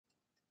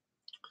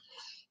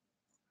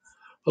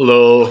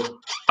Hello.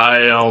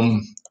 I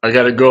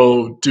gotta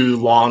go do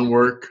lawn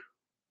work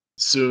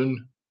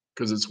soon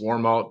because it's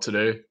warm out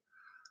today.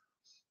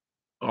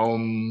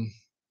 Um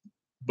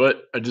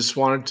but I just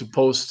wanted to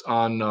post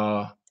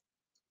on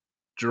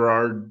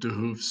Gerard de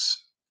Hoof's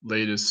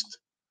latest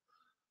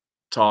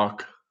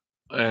talk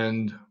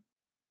and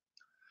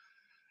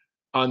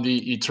on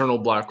the eternal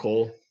black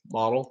hole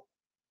model.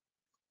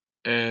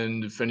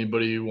 And if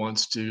anybody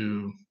wants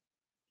to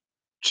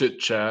chit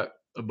chat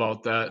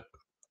about that,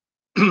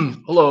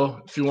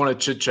 hello. If you want to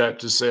chit chat,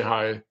 just say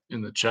hi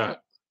in the chat.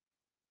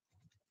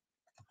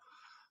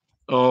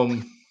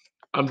 Um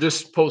I'm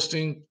just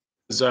posting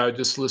as I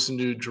just listened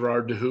to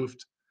Gerard de Hooft.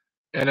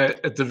 And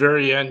at the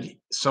very end,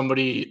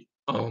 somebody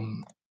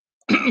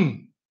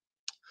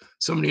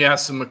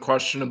asked him a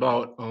question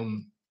about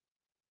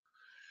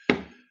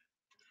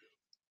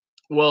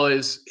well,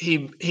 is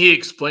he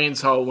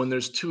explains how when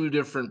there's two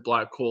different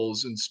black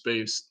holes in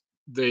space,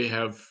 they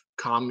have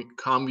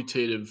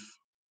commutative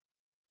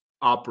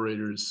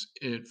operators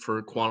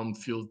for quantum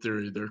field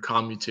theory. They're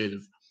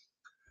commutative,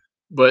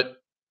 but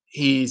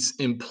he's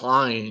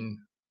implying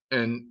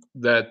and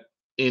that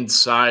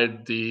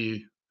inside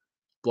the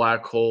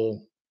black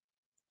hole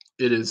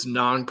it is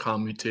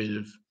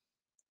non-commutative,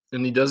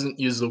 and he doesn't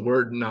use the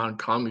word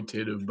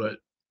non-commutative, but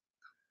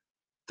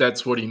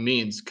that's what he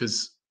means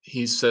because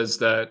he says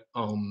that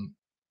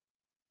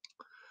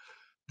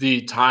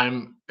the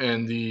time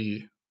and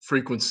the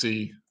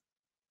frequency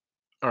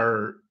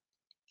are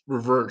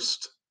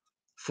reversed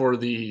for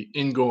the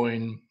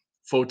ingoing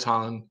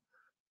photon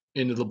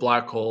into the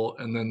black hole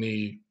and then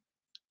the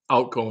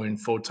outgoing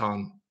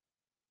photon.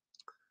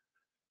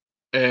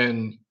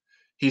 And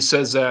he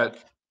says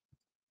that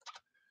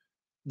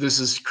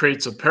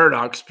creates a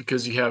paradox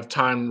because you have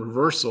time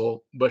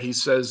reversal, but he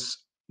says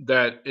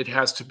that it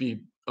has to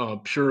be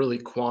purely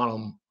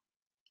quantum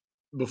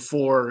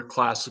before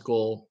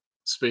classical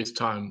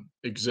space-time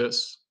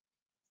exists.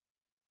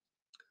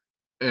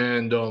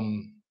 And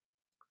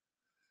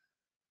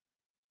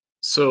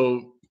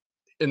so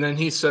and then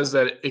he says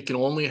that it can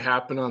only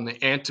happen on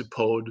the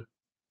antipode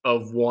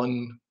of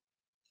one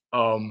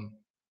um,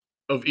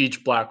 of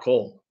each black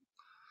hole.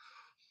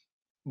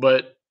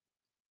 But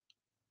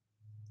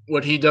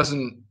what he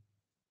doesn't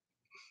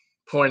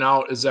point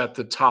out is that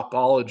the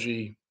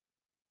topology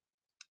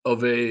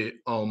of a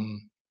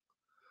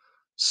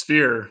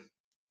sphere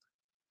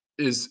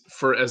is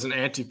for as an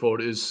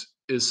antipode is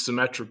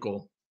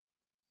symmetrical.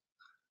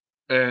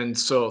 And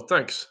so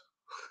thanks.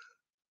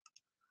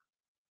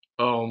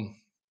 Um,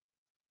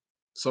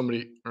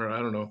 somebody or I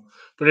don't know.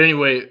 But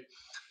anyway,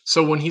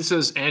 so when he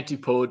says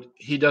antipode,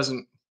 he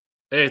doesn't.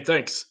 Hey,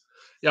 thanks.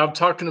 Yeah, I'm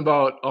talking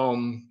about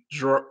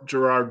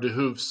Gerard de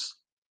Hoof's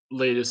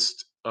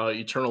latest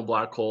Eternal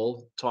Black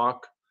Hole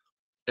talk,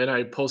 and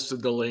I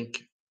posted the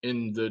link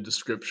in the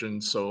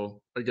description.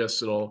 So I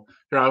guess it'll.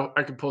 Here,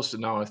 I can post it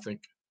now. I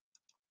think.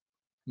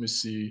 Let me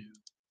see.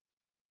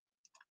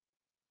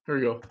 Here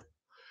we go.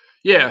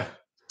 Yeah.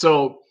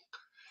 So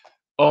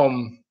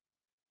um,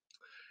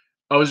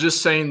 I was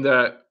just saying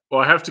that.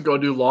 Well, I have to go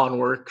do lawn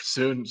work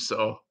soon,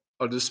 so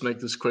I'll just make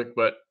this quick.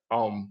 But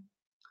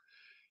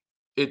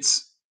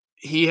it's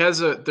he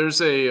has a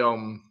there's a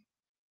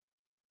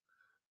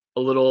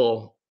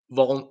little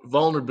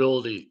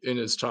vulnerability in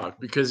his talk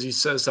because he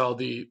says how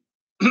the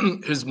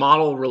his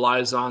model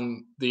relies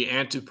on the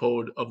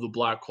antipode of the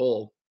black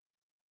hole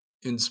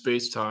in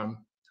space-time,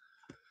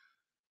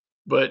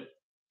 but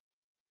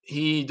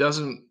he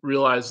doesn't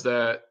realize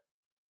that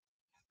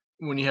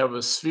when you have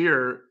a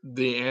sphere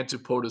the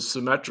antipode is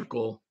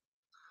symmetrical,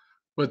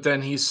 but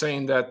then he's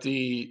saying that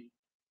the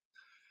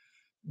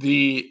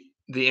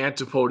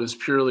antipode is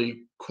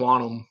purely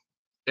quantum,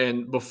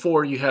 and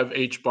before you have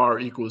h bar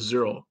equals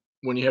zero.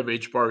 When you have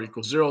h bar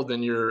equals zero,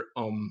 then you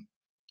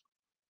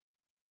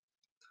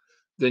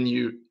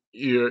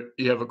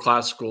have a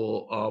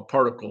classical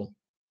particle.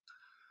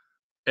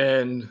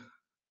 And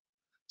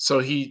so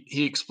he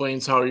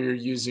explains how you're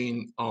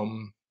using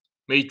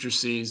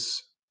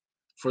matrices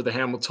for the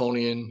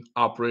Hamiltonian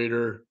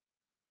operator,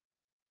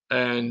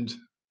 and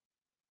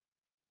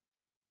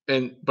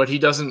but he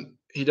doesn't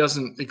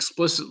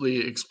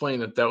explicitly explain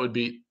that that would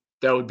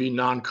be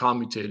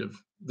non-commutative.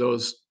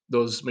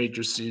 Those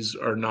matrices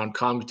are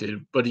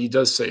non-commutative, but he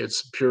does say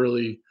it's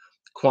purely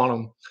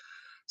quantum.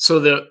 So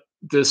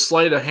the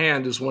sleight of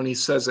hand is when he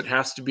says it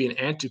has to be an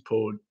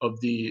antipode of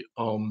the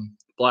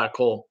black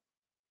hole,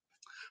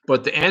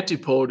 but the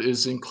antipode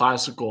is in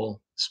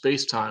classical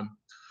space-time.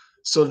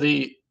 So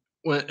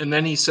and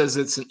then he says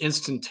it's an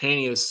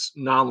instantaneous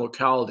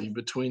non-locality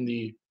between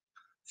the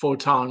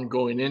photon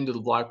going into the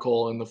black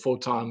hole and the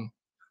photon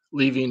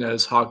leaving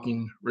as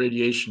Hawking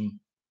radiation.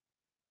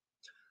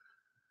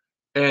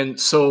 And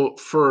so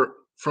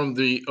from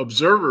the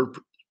observer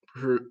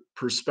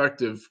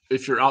perspective,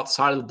 if you're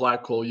outside of the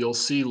black hole, you'll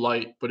see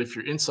light, but if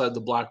you're inside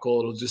the black hole,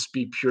 it'll just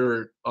be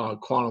pure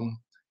quantum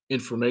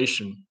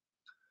information.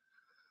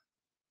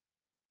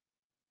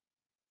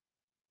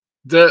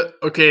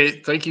 Okay,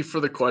 thank you for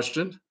the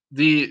question.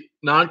 The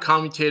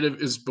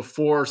non-commutative is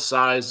before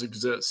size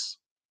exists.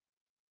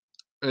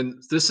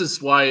 and this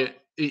is why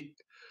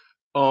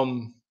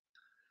um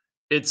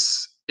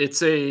it's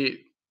a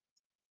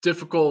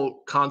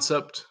difficult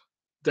concept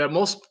that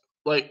most,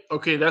 like,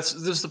 okay, this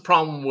is the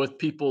problem with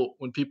people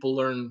when people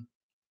learn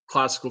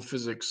classical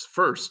physics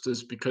first,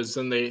 is because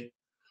then they,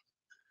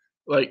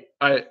 like,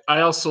 I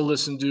also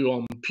listened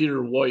to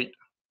Peter White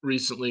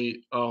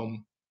recently.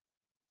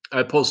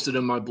 I posted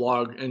in my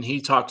blog, and he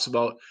talks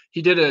about,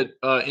 he did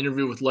a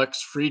interview with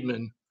Lex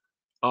Friedman,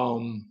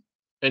 um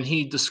and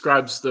he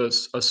describes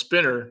this a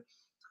spinner.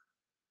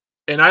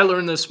 And I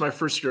learned this my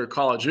first year of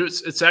college.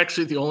 It's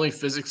actually the only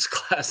physics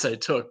class I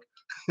took.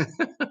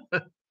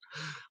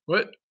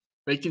 What?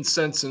 Making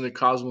sense in the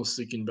cosmos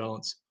seeking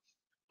balance.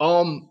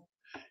 Um,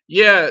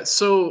 yeah,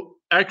 so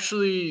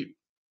actually,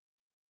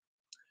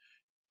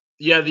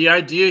 yeah, the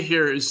idea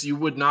here is you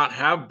would not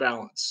have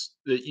balance,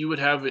 that you would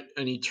have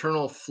an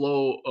eternal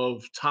flow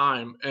of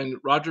time. And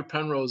Roger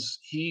Penrose,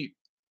 he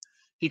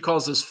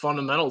calls this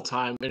fundamental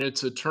time, and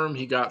it's a term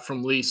he got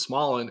from Lee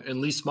Smolin.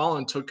 And Lee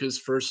Smolin took his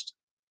first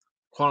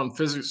quantum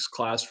physics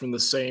class from the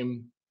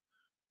same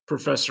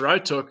professor I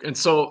took. And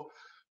so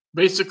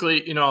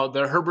basically,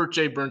 the Herbert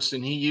J.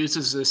 Bernstein, he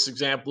uses this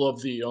example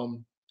of the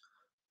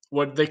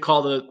what they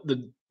call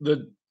the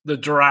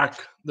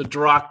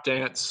Dirac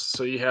dance.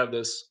 So you have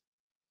this,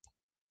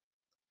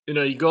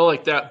 you go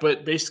like that,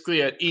 but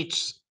basically at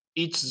each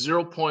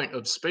 0 point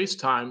of space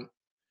time,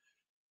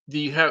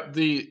 the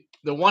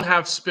one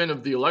half spin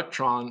of the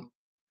electron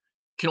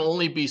can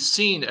only be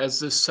seen as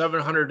this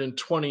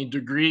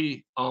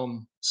 720-degree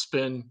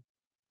spin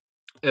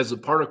as a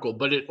particle,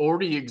 but it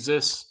already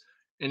exists,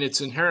 and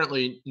it's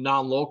inherently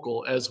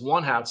non-local as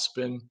one half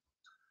spin.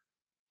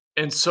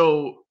 And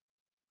so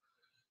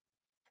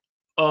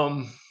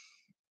um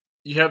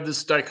you have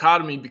this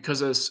dichotomy,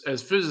 because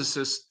as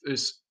physicists,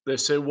 is they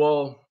say,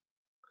 well,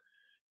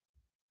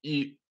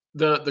 you,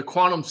 the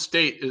quantum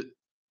state,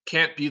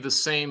 can't be the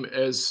same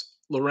as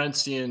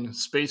Lorentzian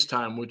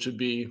spacetime, which would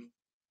be,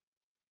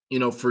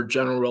 for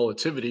general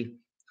relativity.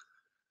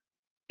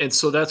 And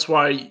so that's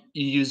why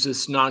you use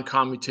this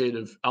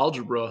non-commutative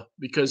algebra,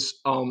 because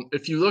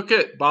if you look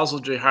at Basil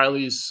J.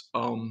 Hiley's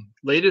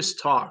latest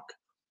talk,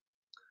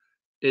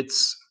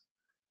 it's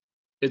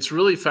it's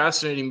really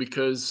fascinating,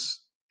 because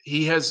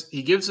he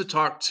gives a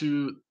talk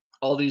to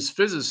all these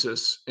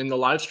physicists in the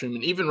live stream,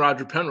 and even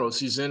Roger Penrose,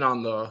 he's in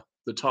on the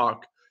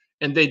talk,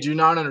 and they do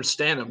not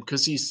understand him,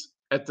 because he's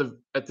at the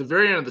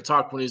very end of the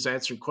talk, when he's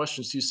answering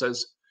questions, he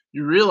says,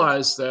 you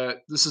realize that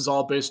this is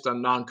all based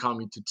on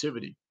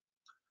non-commutativity.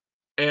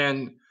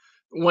 And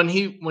when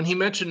he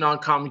mentioned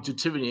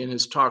non-commutativity in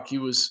his talk, he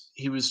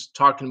was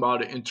talking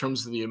about it in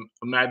terms of the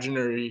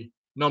imaginary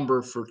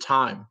number for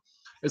time.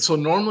 And so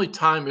normally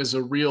time is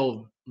a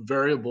real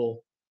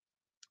variable,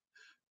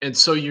 and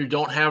so you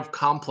don't have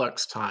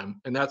complex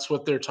time, and that's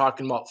what they're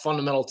talking about.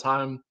 Fundamental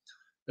time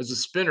as a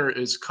spinner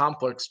is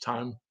complex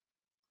time.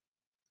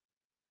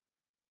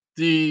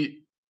 The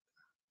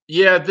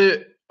Yeah,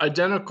 the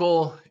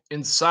identical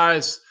in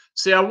size.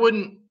 See, I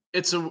wouldn't.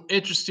 It's an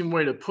interesting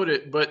way to put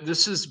it, but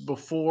this is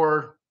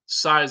before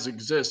size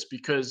exists,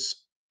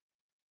 because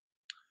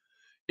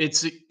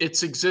it's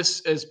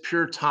exists as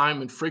pure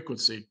time and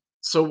frequency.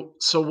 So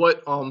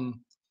what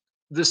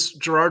this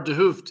Gerard de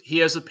Hooft, he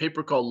has a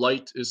paper called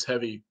Light is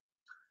Heavy,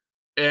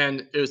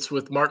 and it's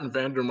with Martin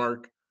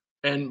Vandermark.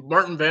 And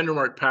Martin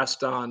Vandermark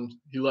passed on;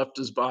 he left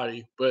his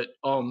body. But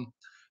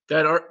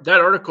that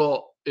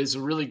article is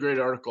a really great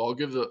article.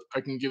 I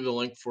can give the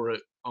link for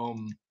it.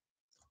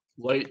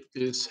 Light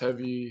is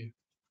Heavy,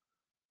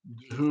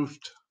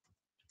 Hooft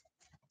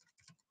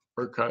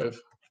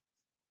archive.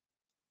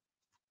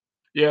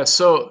 Yeah.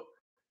 So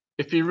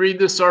if you read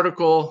this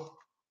article,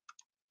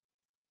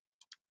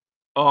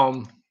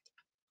 um,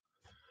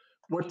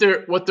 what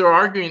they're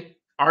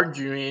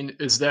arguing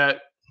is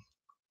that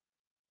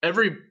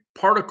every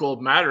particle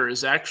of matter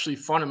is actually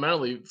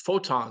fundamentally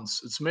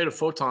photons. It's made of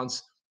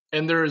photons,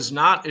 and there is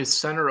not a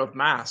center of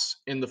mass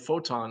in the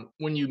photon.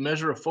 When you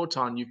measure a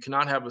photon, you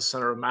cannot have a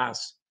center of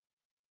mass.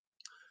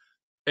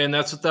 And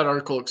that's what that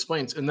article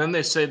explains. And then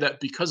they say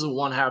that because of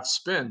one half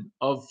spin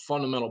of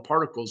fundamental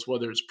particles,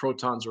 whether it's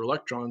protons or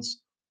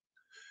electrons,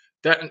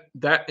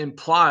 that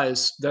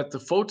implies that the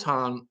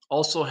photon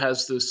also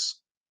has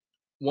this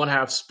one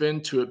half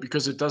spin to it,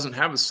 because it doesn't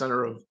have a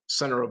center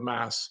of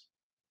mass.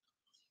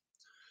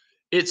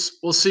 It's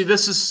Well, see,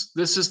 this is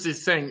the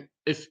thing.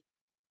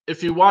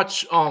 If you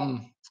watch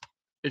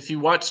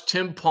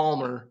Tim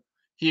Palmer,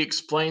 he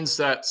explains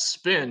that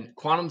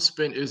quantum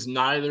spin is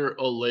neither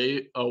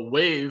a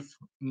wave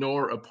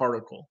nor a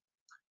particle.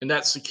 And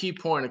that's the key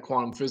point of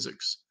quantum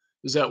physics,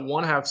 is that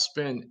one half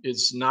spin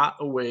is not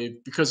a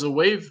wave, because a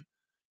wave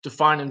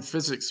defined in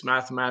physics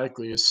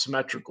mathematically is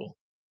symmetrical.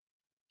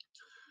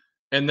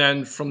 And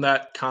then from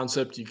that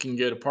concept you can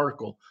get a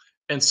particle.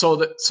 And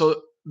so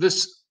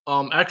this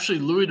actually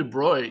Louis de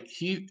Broglie,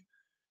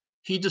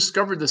 he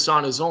discovered this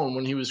on his own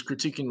when he was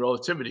critiquing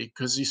relativity,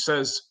 because he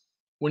says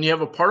when you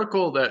have a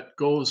particle that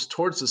goes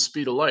towards the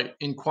speed of light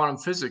in quantum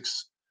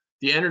physics,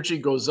 the energy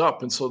goes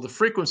up, and so the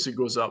frequency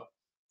goes up.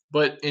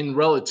 But in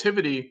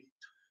relativity,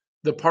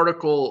 the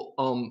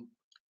particle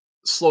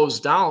slows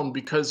down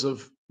because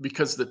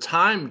the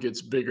time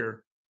gets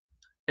bigger.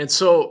 And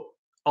so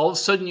all of a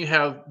sudden you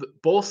have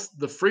both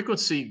the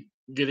frequency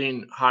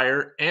getting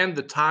higher and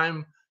the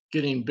time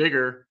getting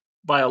bigger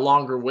by a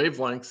longer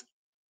wavelength.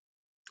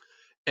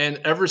 And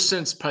ever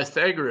since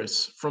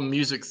Pythagoras from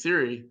music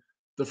theory,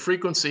 the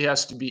frequency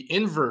has to be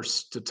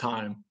inverse to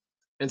time.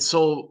 And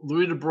so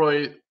Louis de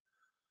Broglie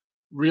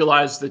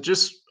realized that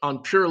just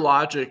on pure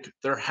logic,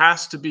 there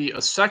has to be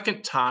a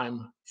second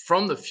time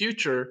from the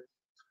future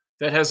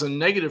that has a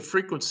negative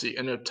frequency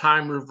and a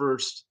time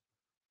reversed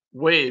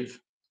wave.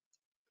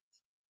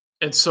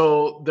 And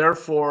so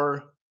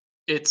therefore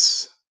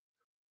it's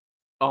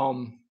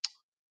um,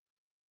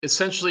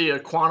 essentially a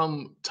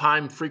quantum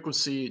time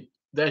frequency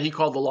that he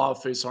called the law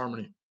of phase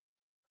harmony.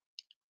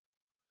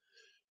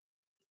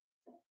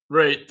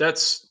 Right.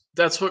 That's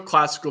what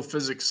classical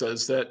physics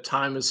says, that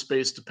time is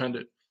space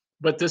dependent.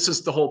 But this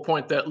is the whole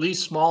point, that Lee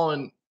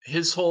Smolin,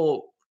 his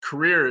whole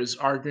career is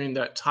arguing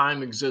that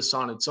time exists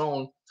on its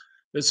own.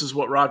 This is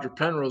what Roger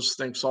Penrose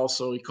thinks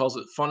also. He calls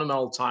it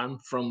fundamental time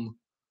from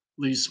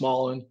Lee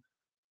Smolin.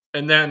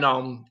 And then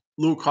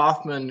Luke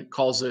Hoffman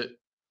calls it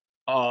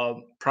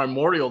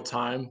primordial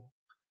time.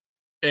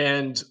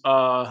 And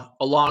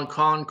Alon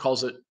Khan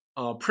calls it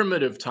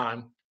primitive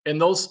time. And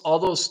those all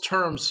those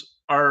terms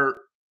are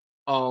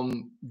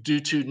due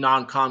to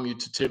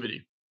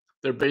non-commutativity.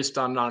 They're based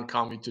on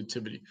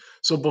non-commutativity.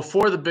 So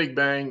before the Big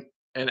Bang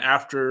and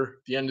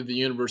after the end of the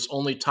universe,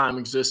 only time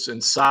exists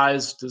and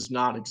size does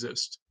not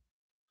exist.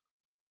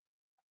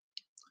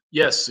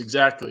 Yes,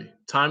 exactly.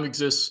 Time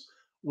exists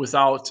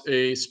without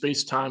a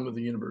space-time of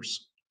the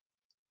universe.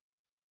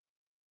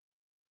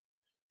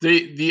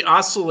 The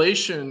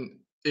oscillation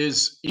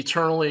is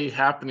eternally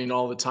happening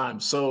all the time.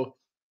 So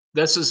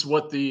this is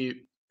what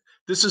the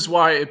this is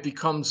why it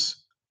becomes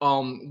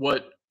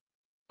what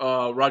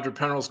Roger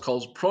Penrose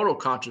calls proto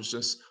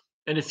consciousness.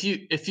 And if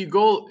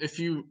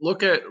you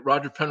look at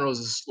Roger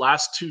Penrose's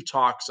last two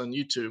talks on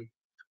YouTube,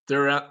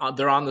 they're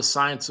on the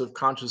Science of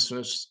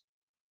Consciousness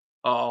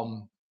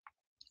um,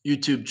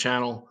 YouTube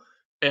channel,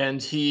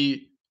 and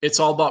he it's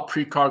all about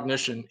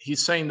precognition.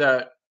 He's saying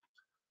that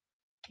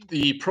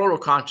the proto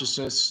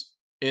consciousness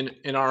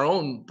in our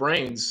own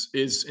brains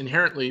is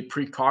inherently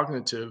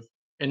precognitive,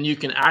 and you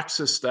can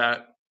access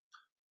that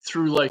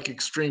through like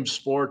extreme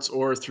sports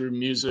or through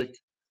music.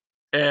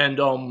 And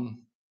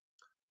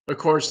of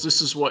course,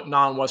 this is what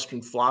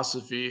non-Western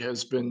philosophy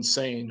has been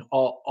saying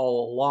all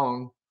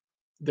along.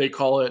 They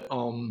call it,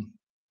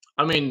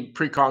 I mean,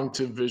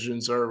 precognitive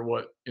visions are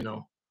what, you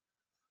know.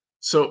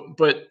 So,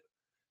 but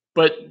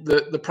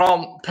the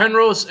problem,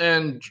 Penrose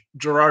and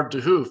Gerard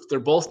de Hooft, they're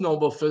both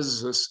Nobel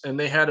physicists, and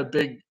they had a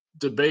big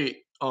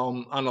debate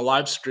on a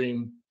live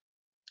stream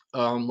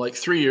like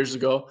 3 years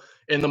ago,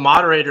 and the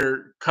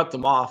moderator cut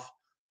them off.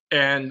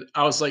 And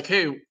I was like,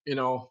 hey, you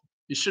know,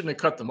 you shouldn't have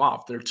cut them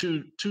off. They're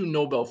two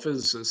Nobel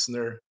physicists, and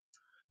they're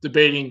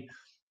debating,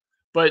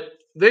 but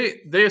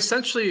they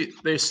essentially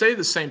they say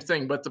the same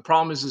thing. But the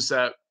problem is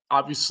that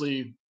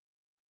obviously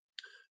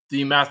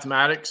the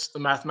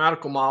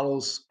mathematical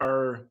models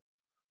are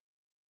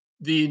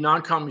the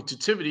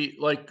non-commutativity.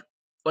 Like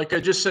I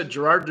just said,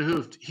 Gerard de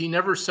Hooft, he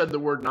never said the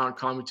word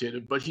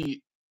non-commutative, but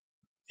he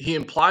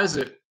implies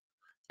it,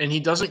 and he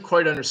doesn't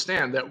quite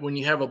understand that when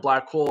you have a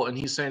black hole, and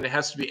he's saying it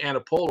has to be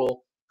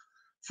antipodal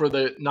for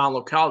the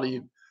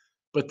non-locality,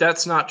 but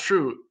that's not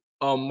true.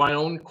 My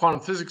own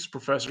quantum physics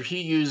professor, he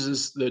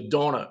uses the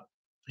donut.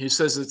 He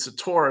says it's a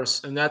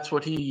torus, and that's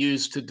what he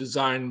used to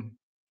design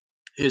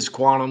his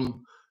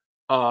quantum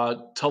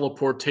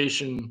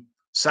teleportation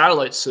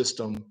satellite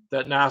system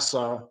that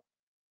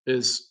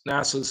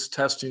NASA's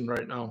testing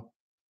right now.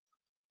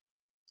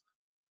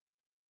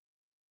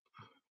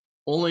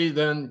 Only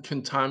then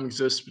can time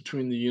exist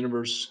between the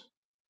universe.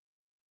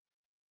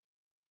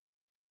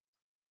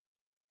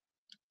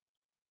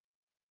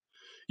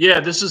 Yeah,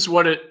 this is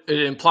what it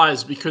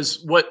implies,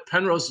 because what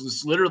Penrose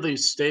is literally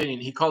stating,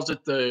 he calls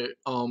it the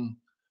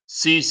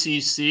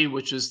CCC,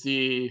 which is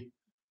the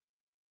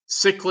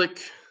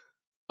cyclic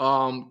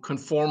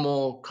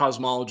conformal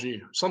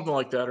cosmology, something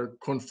like that, or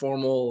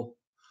conformal,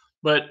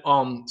 but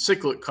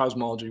cyclic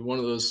cosmology, one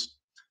of those.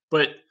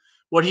 But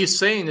what he's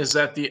saying is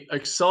that the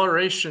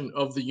acceleration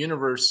of the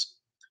universe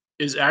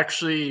is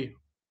actually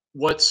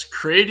what's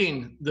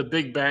creating the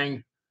Big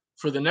Bang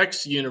for the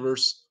next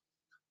universe.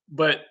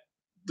 But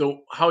the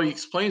how he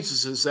explains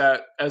this is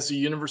that as the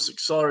universe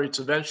accelerates,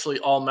 eventually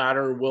all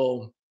matter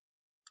will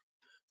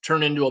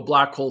turn into a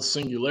black hole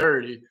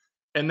singularity.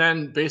 And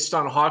then based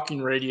on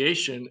Hawking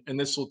radiation, and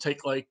this will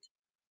take like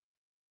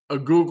a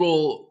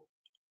Google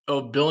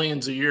of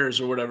billions of years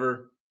or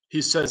whatever,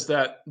 he says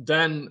that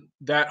then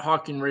that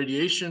Hawking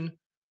radiation,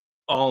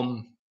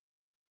 um,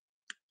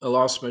 I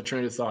lost my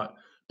train of thought,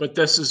 but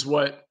this is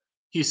what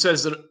he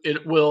says, that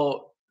it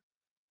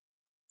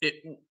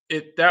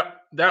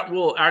that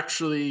will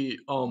actually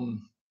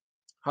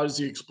how does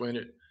he explain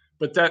it?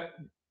 But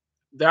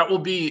that will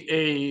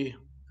be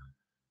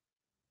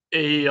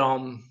a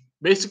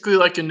basically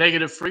like a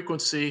negative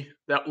frequency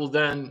that will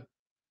then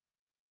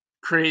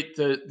create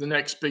the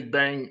next Big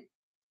Bang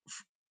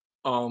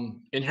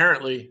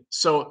inherently.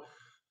 So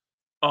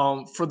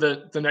for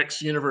the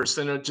next universe,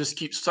 and it just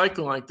keeps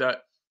cycling like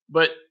that.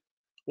 But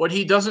what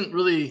he doesn't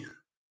really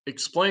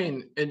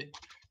explain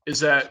is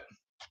that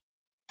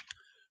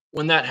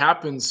when that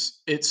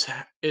happens, it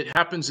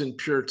happens in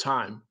pure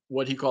time,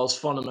 what he calls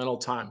fundamental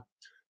time.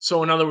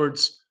 So in other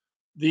words,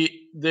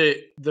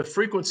 the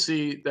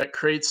frequency that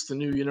creates the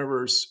new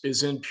universe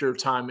is in pure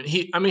time, and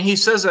he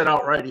says that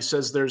outright. He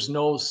says there's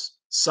no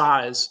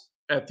size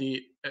at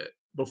the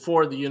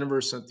before the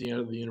universe and at the end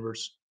of the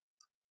universe.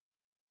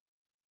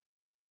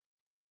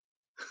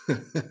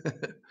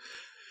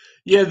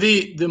 Yeah,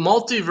 the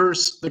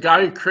multiverse, the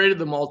guy who created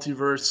the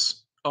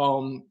multiverse,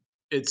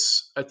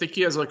 it's I think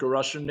he has like a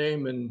Russian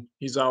name and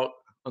he's out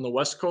on the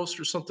West Coast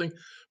or something.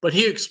 But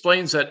he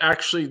explains that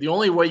actually the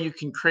only way you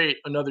can create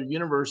another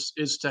universe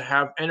is to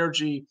have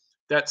energy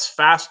that's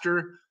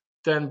faster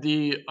than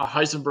the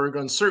Heisenberg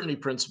uncertainty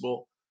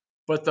principle.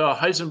 But the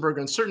Heisenberg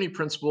uncertainty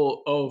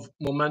principle of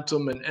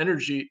momentum and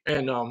energy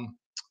and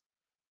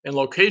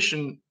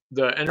location,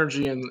 the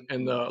energy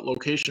and the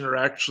location are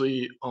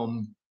actually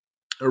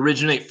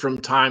originate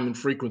from time and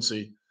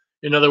frequency.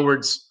 In other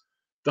words,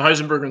 the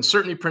Heisenberg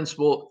uncertainty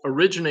principle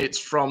originates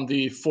from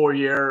the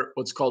Fourier,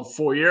 what's called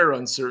Fourier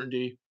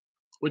uncertainty,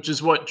 which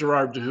is what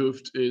Gerard de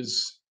Hooft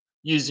is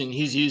using.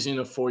 He's using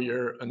a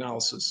Fourier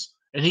analysis,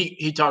 and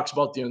he talks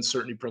about the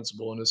uncertainty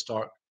principle in his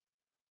talk.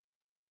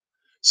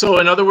 So,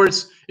 in other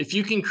words, if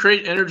you can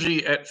create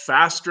energy at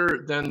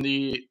faster than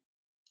the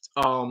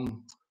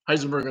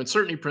Heisenberg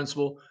uncertainty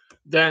principle,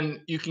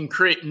 then you can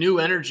create new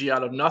energy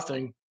out of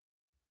nothing,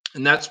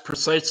 and that's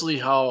precisely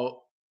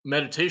how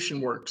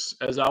meditation works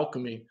as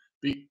alchemy.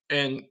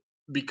 And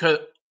because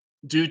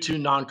due to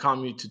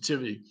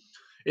non-commutativity,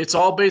 it's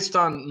all based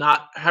on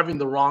not having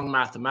the wrong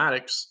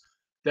mathematics,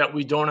 that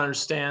we don't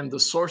understand the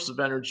source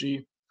of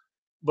energy.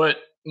 But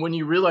when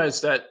you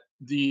realize that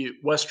the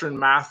Western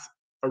math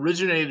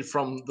originated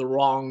from the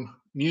wrong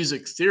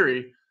music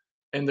theory,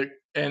 and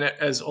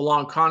as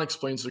Alon Khan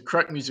explains, the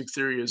correct music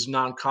theory is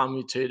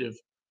non-commutative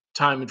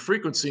time and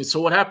frequency.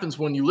 So what happens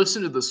when you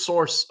listen to the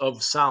source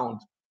of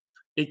sound?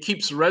 It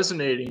keeps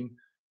resonating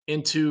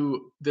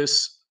into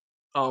this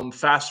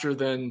faster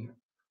than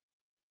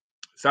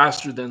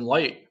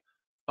light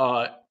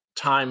uh,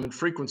 time and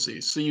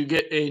frequency. So you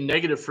get a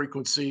negative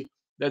frequency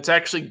that's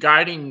actually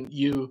guiding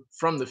you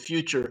from the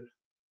future,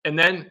 and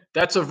then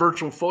that's a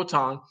virtual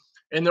photon,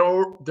 and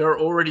they're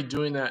already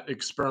doing that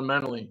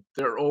experimentally.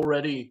 They're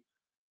already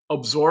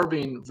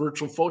absorbing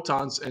virtual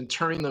photons and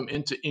turning them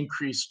into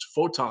increased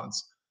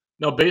photons.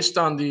 Now, based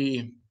on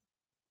the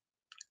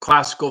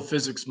classical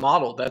physics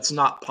model, that's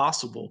not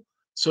possible.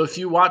 So if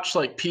you watch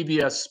like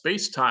PBS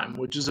Space Time,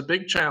 which is a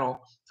big channel,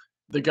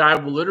 the guy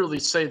will literally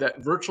say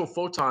that virtual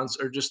photons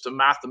are just a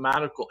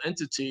mathematical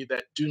entity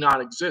that do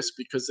not exist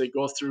because they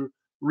go through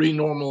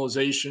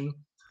renormalization.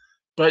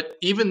 But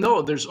even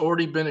though there's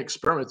already been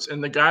experiments,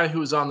 and the guy who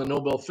was on the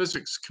Nobel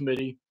Physics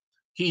Committee,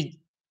 he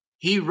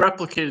he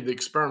replicated the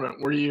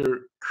experiment where you're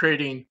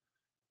creating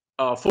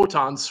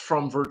photons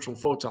from virtual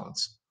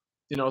photons.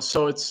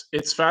 So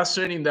it's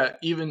fascinating that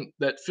even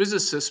that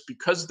physicists,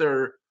 because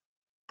they're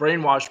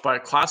brainwashed by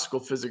classical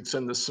physics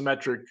and the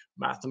symmetric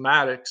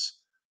mathematics,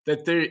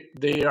 that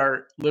they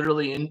are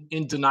literally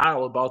in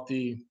denial about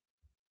the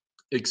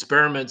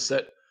experiments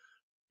that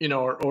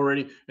are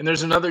already. And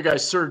there's another guy,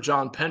 Sir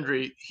John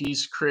Pendry.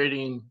 He's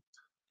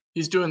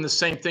doing the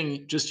same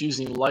thing, just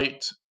using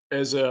light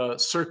as a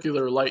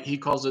circular light. He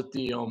calls it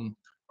the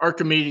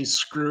Archimedes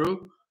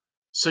screw.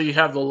 So you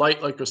have the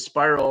light like a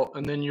spiral,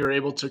 and then you're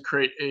able to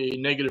create a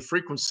negative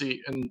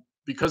frequency, and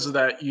because of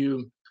that,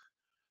 you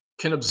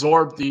can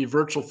absorb the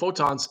virtual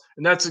photons,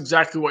 and that's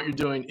exactly what you're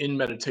doing in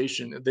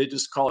meditation. They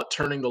just call it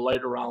turning the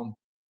light around,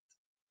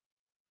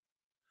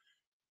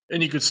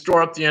 and you could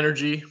store up the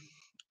energy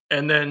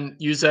and then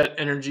use that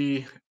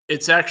energy.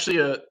 It's actually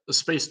a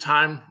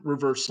space-time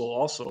reversal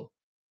also,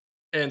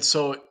 and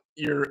so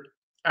you're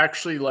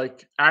actually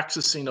like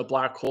accessing a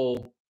black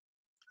hole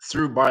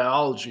through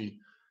biology.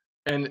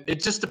 And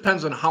it just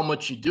depends on how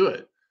much you do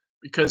it,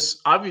 because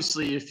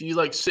obviously if you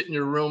like sit in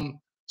your room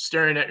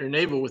staring at your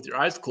navel with your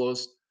eyes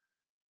closed,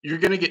 you're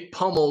going to get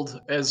pummeled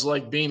as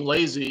like being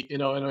lazy, in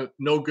a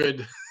no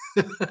good.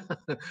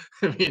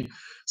 I mean,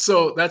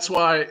 so that's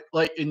why,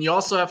 like, and you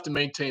also have to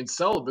maintain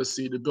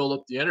celibacy to build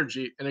up the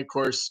energy. And of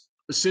course,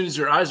 as soon as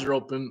your eyes are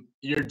open,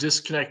 you're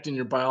disconnecting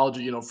your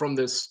biology, from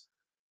this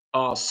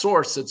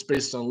source that's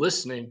based on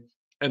listening.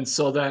 And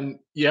so then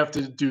you have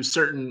to do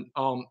certain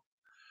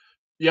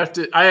you have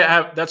to I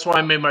have that's why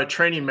I made my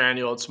training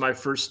manual. It's my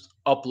first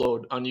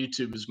upload on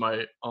YouTube, is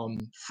my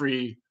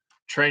free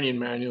training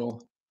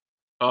manual.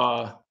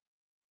 Uh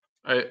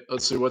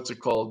let's see, what's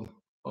it called?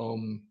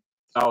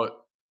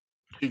 Out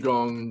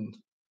qigong.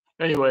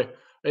 Anyway,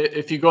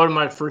 if you go to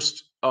my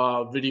first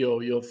video,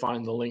 you'll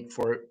find the link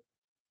for it.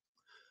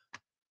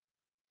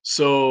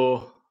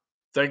 So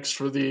thanks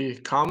for the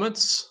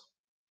comments,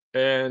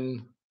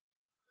 and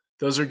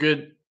those are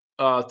good.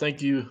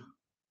 Thank you,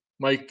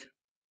 Mike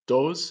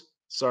Doze.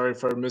 Sorry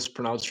if I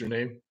mispronounced your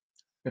name.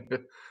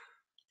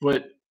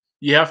 But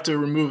you have to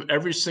remove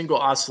every single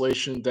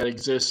oscillation that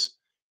exists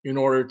in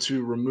order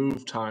to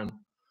remove time.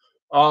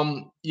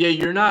 Yeah,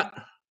 you're not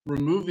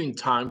removing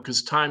time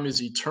because time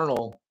is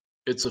eternal.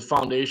 It's a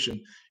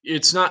foundation.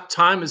 It's not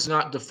time is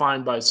not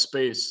defined by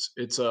space.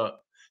 It's a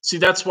see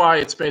that's why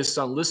it's based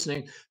on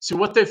listening. See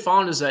what they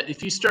found is that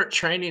if you start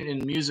training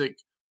in music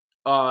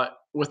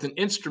with an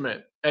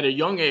instrument at a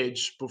young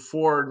age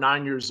before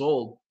 9 years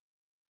old,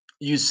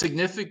 you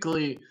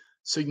significantly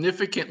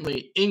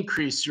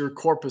increase your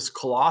corpus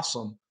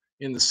callosum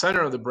in the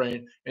center of the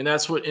brain, and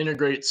that's what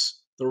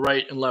integrates the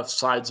right and left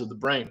sides of the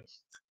brain.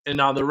 And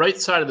now the right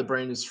side of the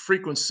brain is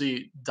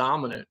frequency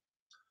dominant.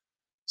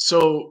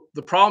 So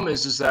the problem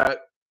is that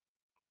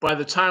by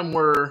the time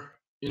we're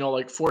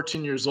like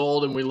 14 years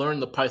old and we learn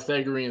the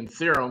Pythagorean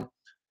theorem,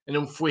 and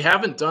if we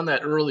haven't done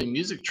that early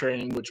music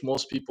training, which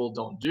most people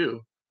don't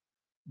do,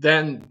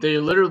 then they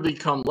literally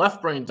become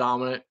left brain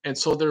dominant, and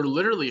so they're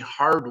literally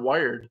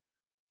hardwired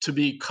to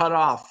be cut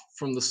off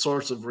from the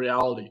source of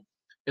reality.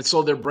 And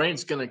so their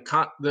brain's going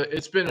to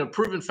it's been a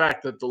proven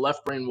fact that the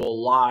left brain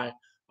will lie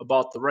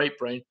about the right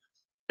brain.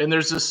 And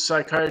there's this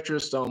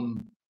psychiatrist,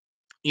 Ian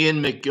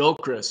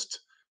McGilchrist,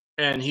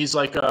 and he's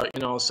like a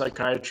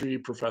psychiatry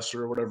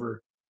professor or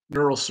whatever,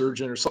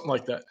 neurosurgeon or something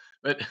like that,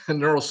 but a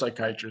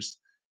neuropsychiatrist.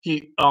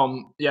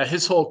 Yeah,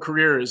 his whole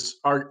career is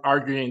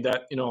arguing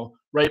that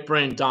right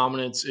brain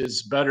dominance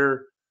is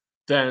better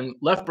than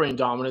left brain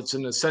dominance,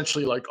 and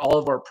essentially like all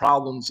of our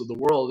problems of the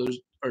world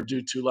are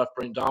due to left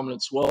brain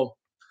dominance. Well,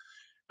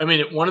 I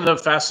mean, one of the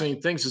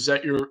fascinating things is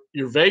that your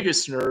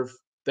vagus nerve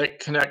that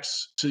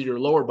connects to your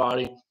lower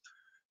body,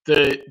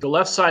 the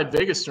left side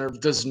vagus nerve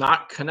does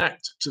not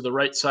connect to the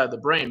right side of the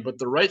brain, but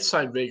the right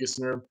side vagus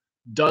nerve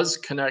does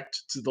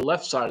connect to the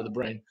left side of the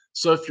brain.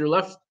 So if you're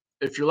left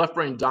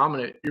brain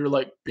dominant, you're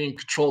like being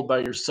controlled by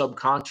your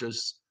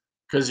subconscious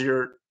because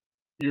you're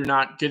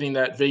not getting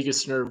that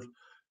vagus nerve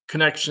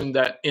connection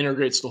that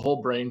integrates the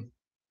whole brain.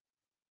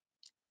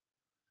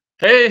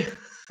 Hey,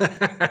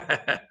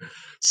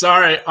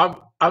 sorry,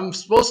 I'm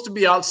supposed to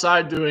be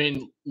outside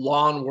doing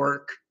lawn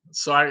work,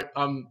 so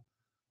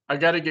I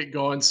got to get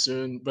going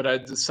soon. But I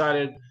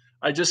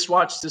just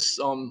watched this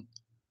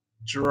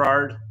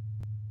Gerard.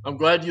 I'm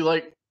glad you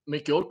like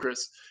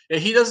McGilchrist. Yeah,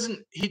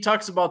 he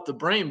talks about the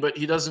brain, but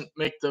he doesn't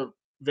make the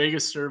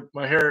vagus nerve.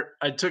 My hair.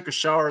 I took a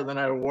shower, then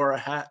I wore a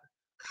hat.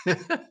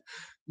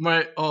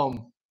 my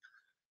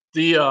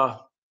the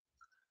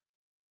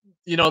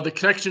the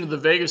connection to the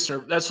vagus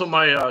nerve. That's what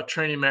my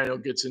training manual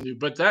gets into.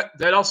 But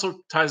that also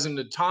ties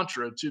into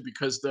tantra too,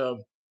 because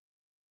the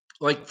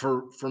like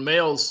for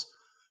males,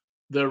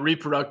 the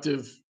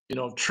reproductive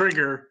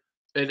trigger,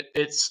 it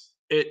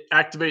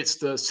activates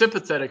the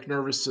sympathetic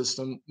nervous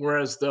system,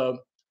 whereas the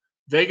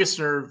vagus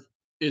nerve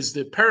is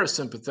the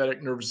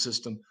parasympathetic nervous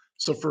system.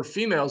 So for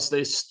females,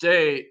 they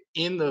stay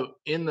in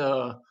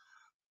the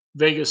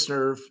vagus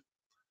nerve,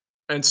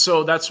 and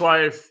so that's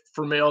why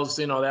for males,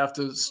 they have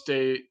to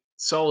stay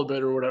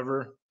celibate or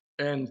whatever.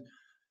 And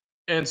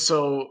and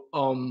so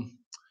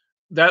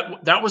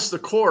that was the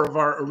core of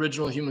our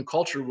original human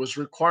culture, was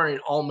requiring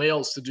all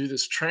males to do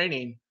this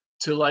training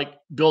to like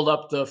build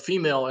up the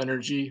female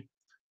energy.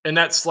 And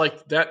that's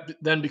like that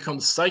then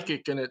becomes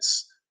psychic, and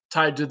it's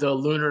tied to the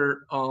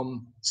lunar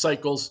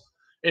cycles,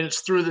 and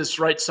it's through this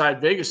right side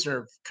vagus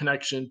nerve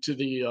connection to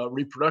the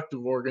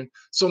reproductive organ.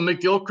 So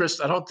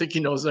McGilchrist, I don't think he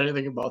knows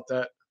anything about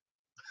that.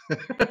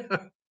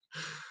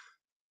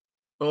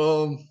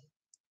 um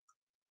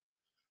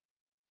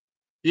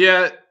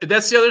Yeah,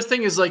 that's the other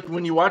thing, is like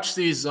when you watch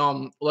these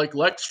like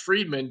Lex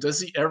Friedman,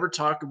 does he ever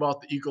talk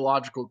about the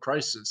ecological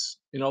crisis?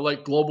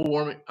 Like global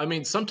warming. I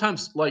mean,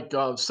 sometimes like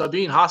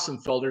Sabine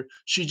Hassenfelder,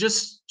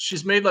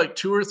 she's made like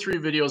two or three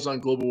videos on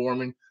global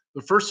warming.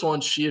 The first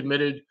one, she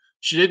admitted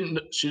she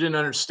didn't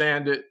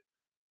understand it.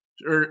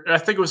 Or I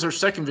think it was her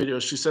second video.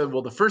 She said,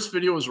 well, the first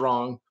video was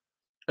wrong.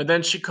 And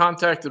then she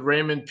contacted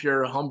Raymond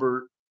Pierre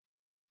Humbert,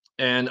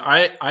 and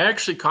I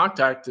actually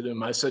contacted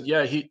him. I said,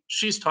 yeah,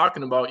 she's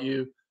talking about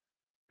you.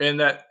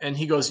 And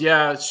he goes,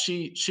 yeah,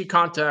 she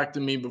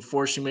contacted me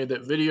before she made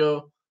that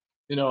video,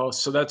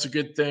 so that's a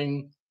good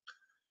thing.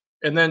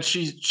 And then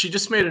she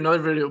just made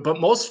another video.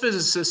 But most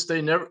physicists,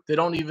 they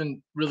don't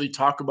even really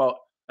talk about.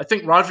 I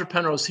think Roger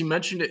Penrose, he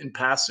mentioned it in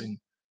passing,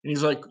 and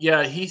he's like,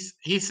 yeah,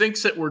 he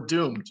thinks that we're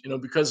doomed,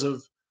 because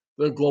of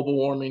the global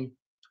warming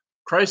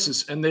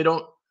crisis. And they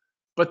don't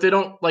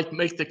like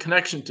make the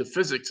connection to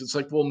physics. It's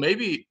like, well,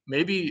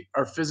 maybe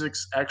our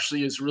physics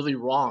actually is really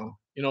wrong,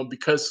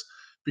 because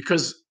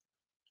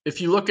if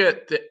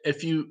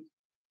you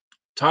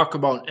talk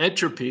about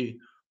entropy,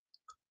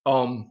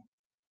 um,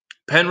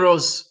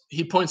 Penrose,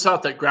 he points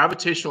out that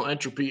gravitational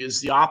entropy is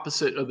the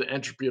opposite of the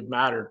entropy of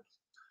matter.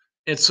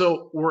 And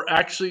so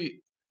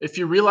if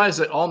you realize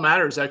that all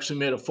matter is actually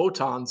made of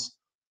photons,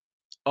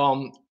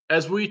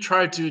 as we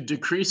try to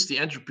decrease the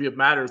entropy of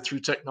matter through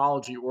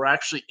technology, we're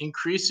actually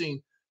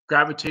increasing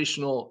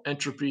gravitational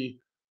entropy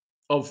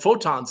of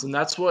photons. And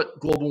that's what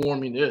global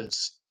warming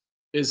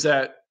is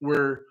that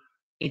we're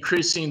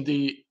increasing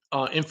the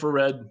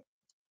infrared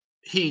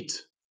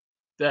heat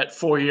that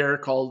foyer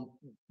called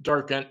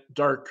dark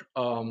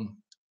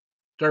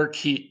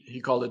heat.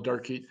 He called it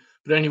dark heat.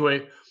 But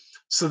anyway,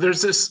 so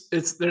there's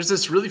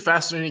this really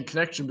fascinating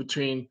connection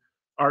between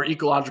our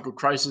ecological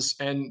crisis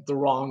and the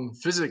wrong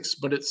physics.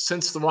 But it's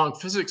since the wrong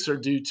physics are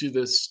due to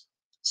this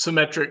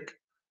symmetric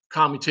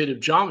commutative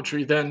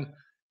geometry, then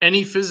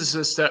any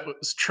physicist that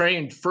was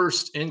trained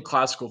first in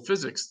classical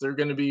physics, they're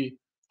going to be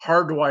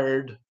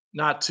hardwired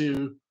not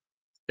to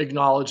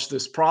acknowledge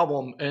this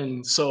problem.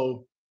 And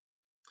so,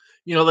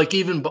 like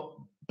even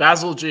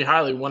Basil J.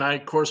 Hiley, when I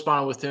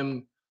corresponded with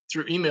him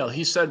through email,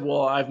 he said,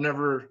 "Well, I've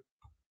never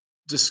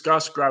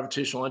discussed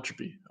gravitational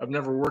entropy. I've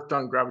never worked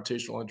on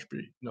gravitational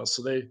entropy."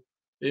 So they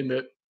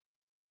admit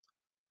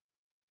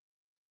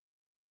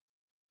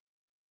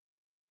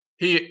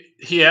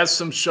he has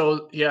some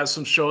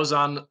shows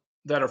on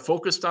that are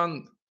focused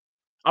on.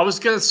 I was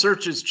gonna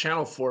search his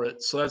channel for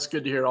it, so that's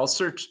good to hear. I'll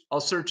search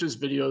his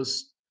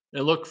videos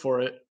and look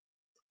for it.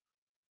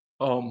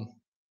 Um,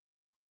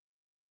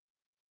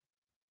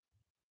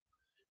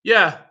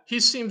 yeah, he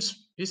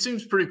seems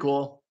pretty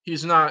cool.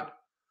 He's not.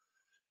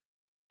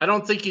 I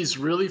don't think he's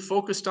really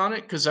focused on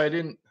it because I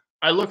didn't.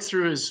 I looked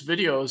through his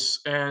videos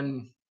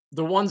and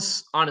the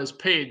ones on his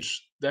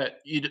page that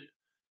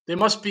they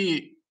must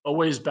be a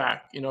ways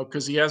back,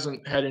 because he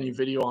hasn't had any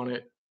video on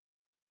it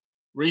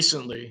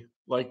recently,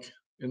 like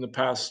in the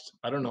past,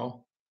 I don't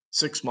know,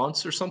 6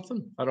 months or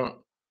something. I don't.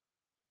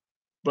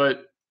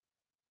 But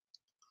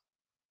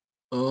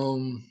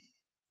um,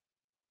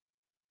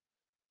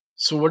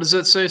 so what does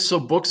that say? So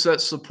books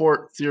that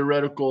support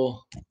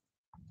theoretical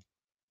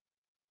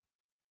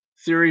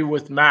theory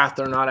with math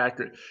are not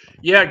accurate.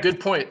 Yeah, good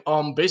point.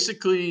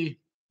 Basically,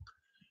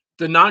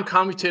 the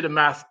non-commutative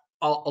math,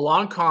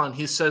 Alon Khan,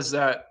 he says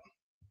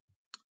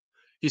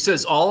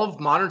all of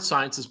modern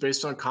science is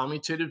based on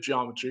commutative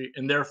geometry,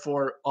 and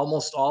therefore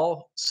almost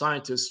all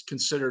scientists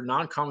consider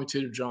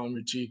non-commutative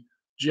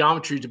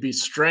geometry to be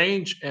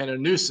strange and a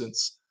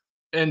nuisance.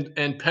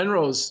 And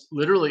Penrose,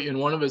 literally in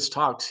one of his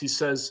talks, he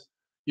says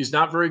he's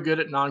not very good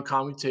at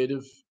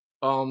non-commutative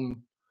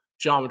um,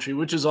 geometry,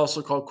 which is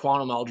also called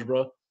quantum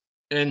algebra.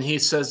 And he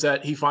says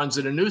that he finds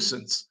it a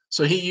nuisance.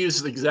 So he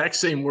used the exact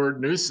same word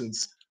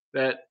nuisance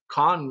that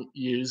Khan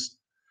used.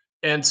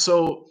 And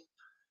so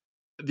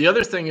the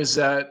other thing is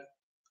that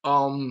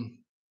um,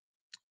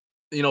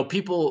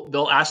 people,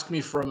 they'll ask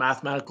me for a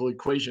mathematical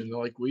equation. They're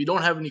like, "Well, you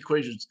don't have any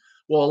equations."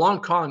 Well, Alon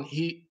Khan,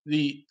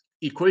 the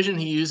equation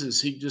he uses,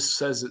 he just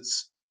says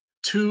it's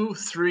 2,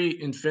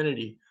 3,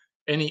 infinity,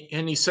 and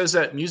he says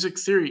that music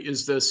theory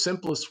is the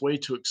simplest way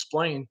to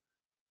explain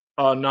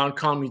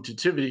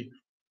non-commutativity.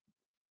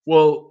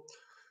 Well,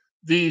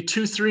 the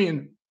 2, 3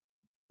 and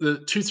the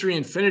 2, 3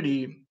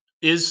 infinity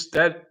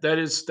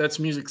that's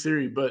music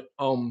theory, but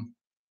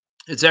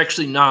it's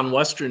actually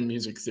non-Western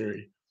music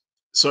theory.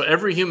 So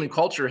every human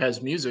culture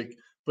has music,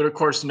 but of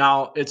course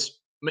now it's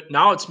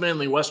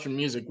mainly Western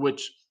music,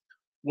 which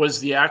was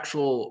the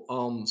actual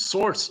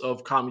source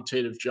of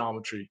commutative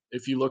geometry.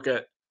 If you look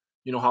at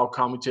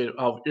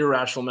how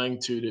irrational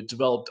magnitude, it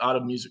developed out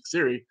of music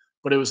theory,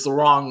 but it was the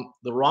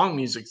wrong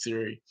music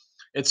theory.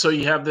 And so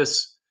you have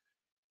this,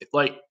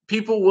 like,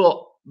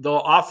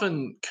 they'll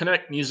often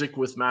connect music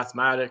with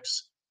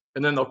mathematics,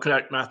 and then they'll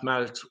connect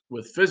mathematics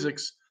with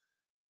physics,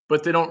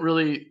 but they don't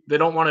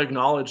want to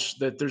acknowledge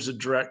that there's a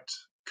direct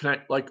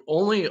connect. Like,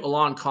 only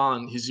Alon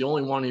Khan, he's the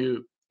only one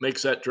who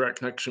makes that direct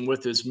connection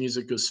with his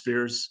Music of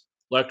Spheres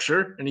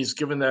lecture, and he's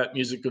given that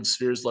Music of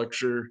Spheres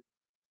lecture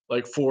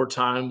like 4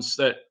 times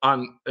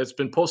that's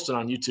been posted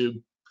on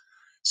YouTube.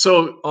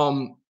 So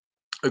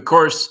of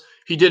course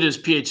he did his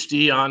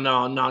PhD on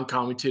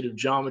non-commutative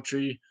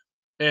geometry,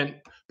 and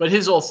but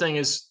his whole thing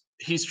is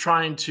he's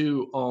trying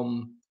to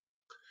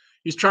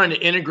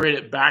integrate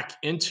it back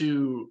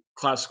into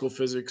classical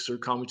physics or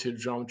commutative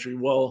geometry.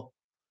 Well,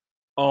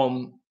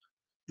 um,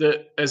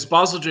 as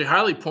Basil J.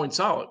 Hiley points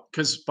out,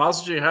 because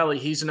Basil J. Hiley,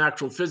 he's an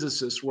actual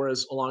physicist,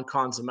 whereas Alon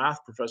Khan's a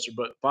math professor.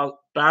 But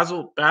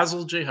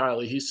Basil J.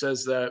 Hiley, he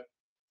says that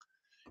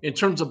in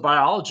terms of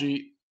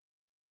biology,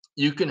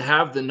 you can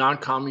have the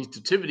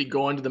non-commutativity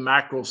go into the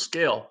macro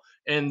scale,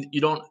 and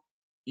you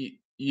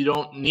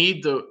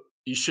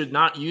should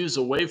not use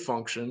a wave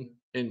function.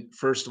 And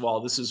first of all,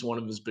 this is one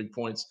of his big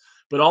points,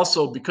 but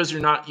also because you're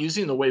not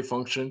using the wave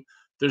function,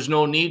 there's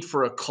no need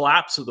for a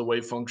collapse of the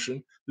wave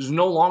function. There's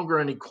no longer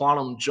any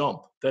quantum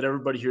jump that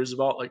everybody hears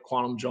about, like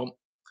quantum jump.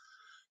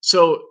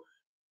 So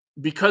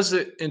because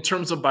in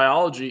terms of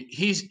biology,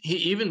 he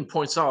even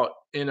points out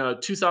in a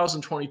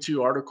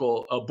 2022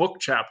 article, a book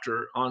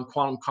chapter on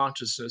quantum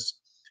consciousness,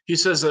 he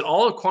says that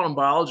all of quantum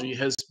biology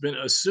has been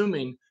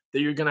assuming that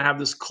you're going to have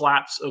this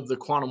collapse of the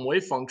quantum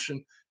wave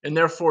function, and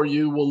therefore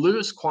you will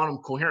lose quantum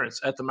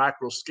coherence at the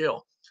macro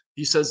scale.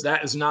 He says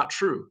that is not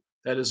true.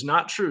 That is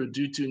not true.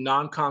 Due to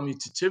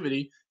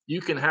non-commutativity, you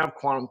can have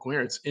quantum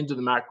coherence into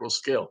the macro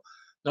scale.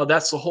 Now,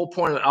 that's the whole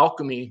point of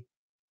alchemy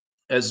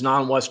as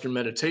non-Western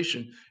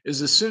meditation,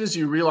 is as soon as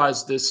you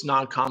realize this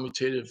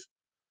non-commutative,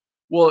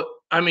 well,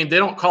 I mean, they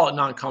don't call it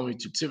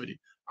non-commutativity.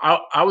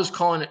 I was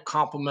calling it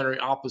complementary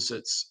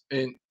opposites.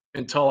 And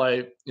until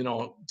I,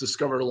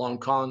 discovered long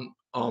con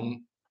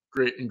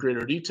great in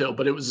greater detail.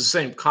 But it was the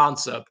same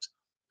concept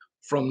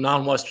from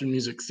non-Western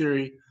music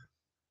theory.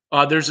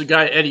 There's a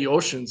guy, Eddie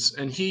Oceans,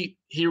 and he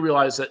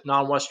realized that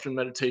non-Western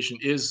meditation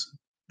is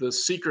the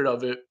secret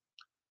of it,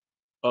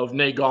 of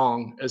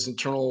neigong as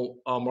internal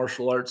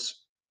martial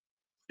arts,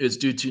 is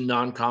due to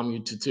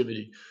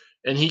non-commutativity.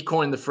 And he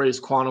coined the phrase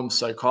quantum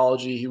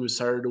psychology. He was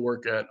hired to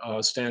work at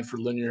Stanford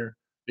Linear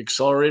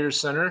Accelerator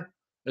Center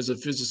as a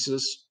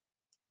physicist.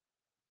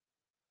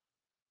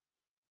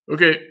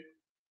 Okay.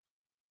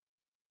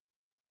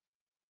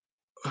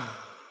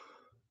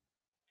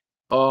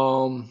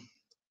 Um,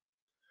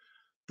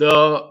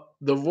 the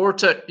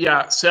vortex,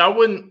 yeah. See, I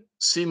wouldn't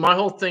see, my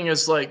whole thing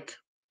is like,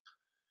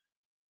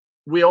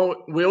 we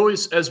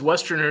always, as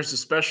Westerners,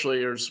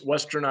 especially as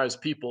westernized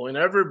people, and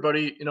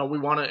everybody, we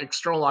want to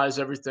externalize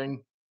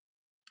everything.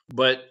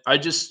 But I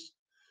just,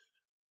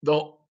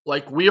 though,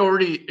 like, we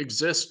already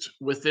exist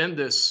within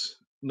this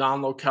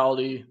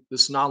non-locality,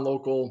 this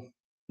non-local,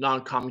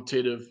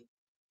 non-commutative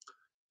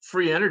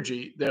free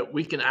energy that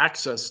we can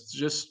access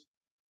just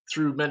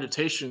through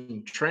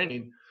meditation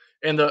training.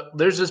 And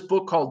there's this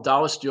book called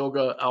Taoist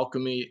Yoga,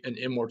 Alchemy, and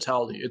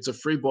Immortality. It's a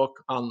free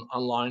book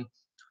online,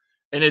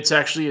 and it's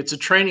a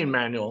training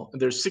manual.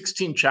 There's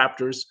 16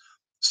 chapters,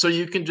 so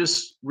you can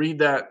just read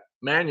that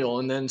manual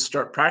and then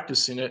start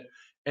practicing it.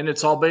 And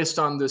it's all based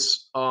on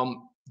this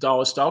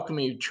Taoist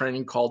alchemy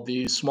training called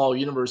the Small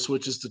Universe,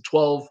 which is the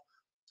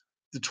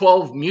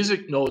 12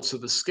 music notes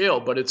of the scale,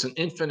 but it's an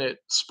infinite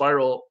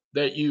spiral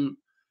that you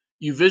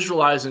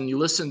visualize, and you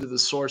listen to the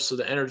source of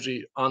the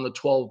energy on the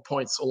 12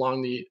 points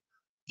the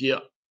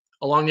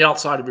along the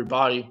outside of your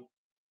body.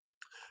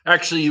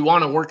 Actually, you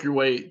want to work your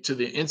way to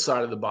the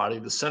inside of the body,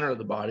 the center of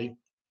the body.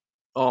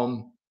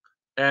 Um,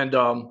 and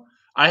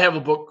I have a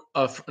book,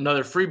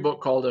 another free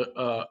book called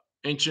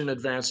Ancient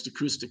Advanced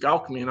Acoustic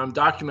Alchemy, and I'm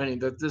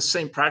documenting that this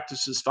same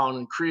practice is found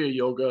in Kriya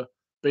Yoga,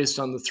 based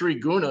on the three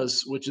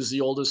gunas, which is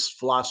the oldest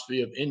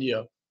philosophy of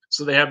India.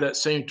 So they have that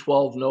same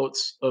 12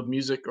 notes of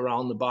music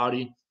around the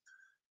body.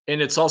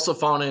 And it's also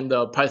found in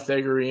the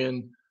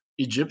Pythagorean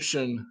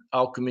Egyptian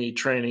alchemy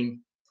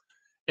training.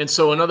 And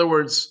so, in other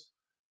words,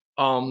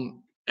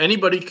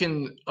 anybody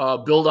can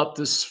build up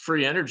this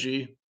free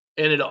energy,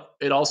 and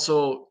it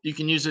also, you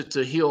can use it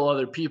to heal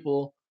other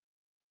people.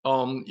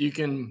 You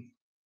can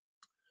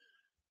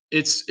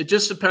it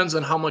just depends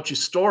on how much you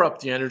store up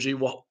the energy.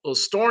 Well,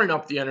 storing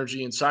up the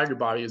energy inside your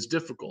body is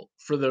difficult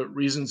for the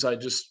reasons I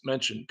just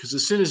mentioned. Because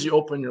as soon as you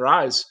open your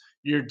eyes,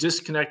 you're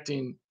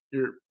disconnecting.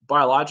 You're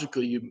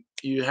biologically,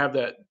 you have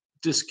that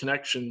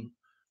disconnection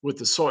with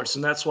the source,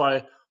 and that's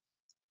why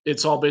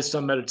it's all based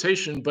on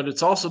meditation. But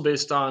it's also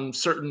based on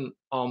certain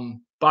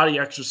body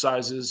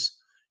exercises.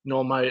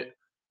 My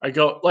I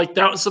go like,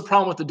 that was the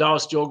problem with the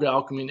Taoist Yoga,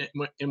 Alchemy,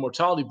 and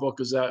Immortality book,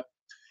 is that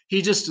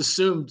he just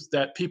assumed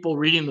that people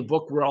reading the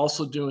book were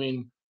also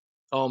doing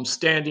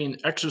standing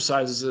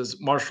exercises as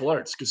martial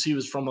arts, because he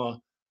was from a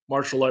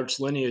martial arts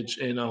lineage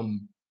in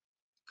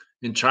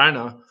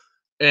China.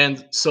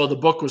 And so the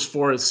book was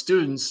for his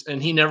students,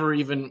 and he never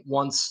even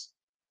once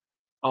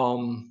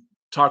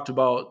talked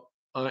about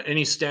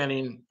any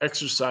standing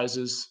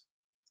exercises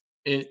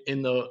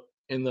in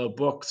the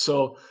book.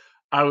 So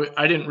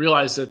I didn't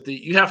realize that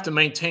you have to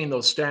maintain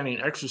those standing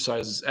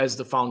exercises as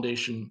the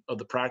foundation of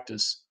the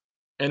practice.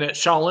 And at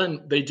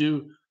Shaolin, they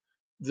do,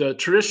 the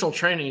traditional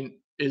training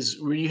is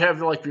where you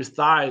have like your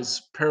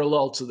thighs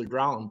parallel to the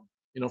ground,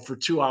 for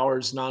 2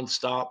 hours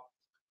nonstop.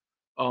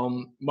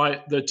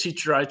 The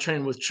teacher I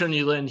trained with, Chun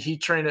Lin, he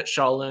trained at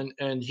Shaolin,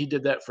 and he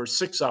did that for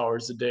 6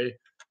 hours a day.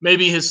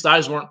 Maybe his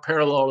thighs weren't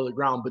parallel to the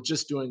ground, but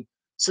just doing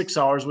 6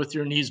 hours with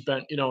your knees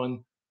bent, and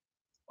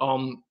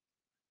um,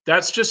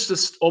 that's just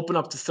to open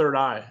up the third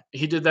eye.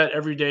 He did that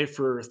every day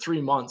for 3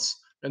 months,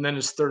 and then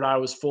his third eye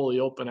was fully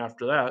open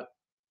after that.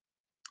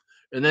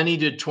 And then he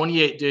did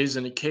 28 days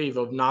in a cave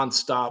of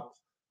nonstop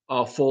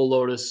full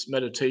lotus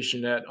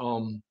meditation at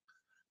Mount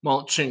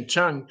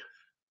Chingcheng.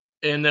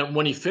 And then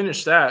when he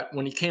finished that,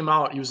 when he came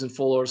out, he was in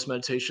full lotus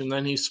meditation.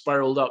 Then he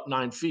spiraled up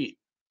 9 feet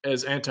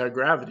as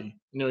anti-gravity.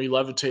 He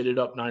levitated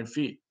up 9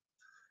 feet.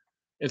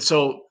 And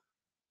so,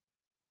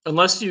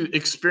 unless you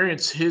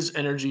experience his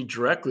energy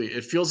directly,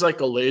 it feels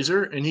like a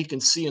laser, and he can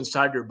see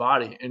inside your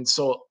body. And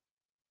so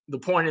the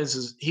point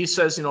is he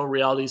says,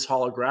 reality is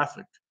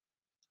holographic.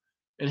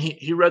 And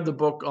he read the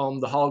book,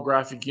 The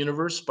Holographic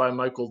Universe by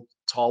Michael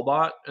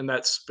Talbot, and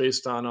that's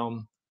based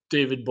on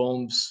David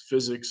Bohm's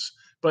physics.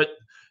 But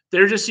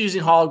they're just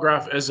using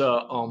holograph as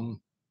a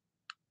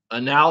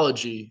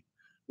analogy,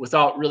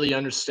 without really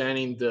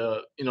understanding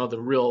the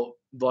real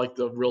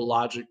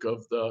logic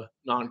of the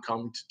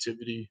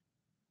non-commutativity.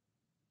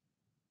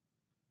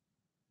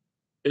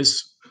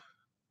 Is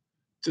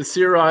to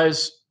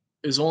theorize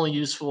is only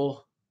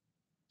useful.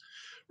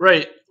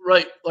 Right,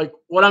 right. Like,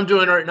 what I'm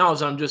doing right now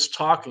is I'm just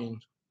talking,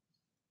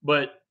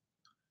 but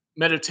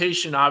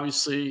meditation,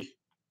 obviously,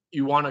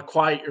 you want to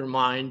quiet your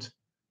mind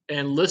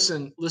and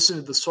listen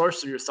to the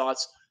source of your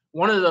thoughts.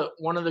 One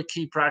of the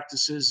key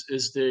practices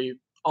is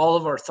all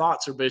of our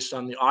thoughts are based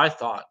on the I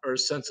thought, or a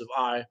sense of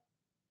I.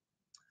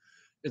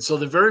 And so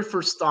the very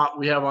first thought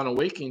we have on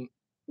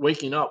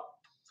waking up,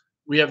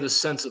 we have this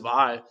sense of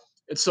I.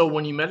 And so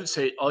when you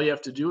meditate, all you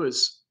have to do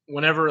is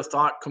whenever a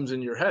thought comes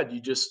in your head,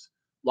 you just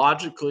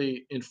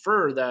logically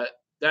infer that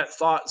that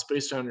thought is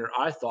based on your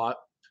I thought,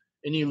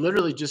 and you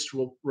literally just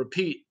will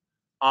repeat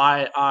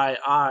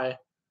I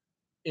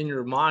in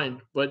your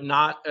mind, but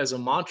not as a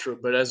mantra,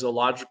 but as a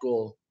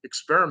logical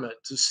experiment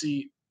to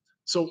see.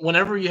 So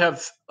whenever you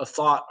have a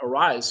thought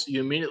arise,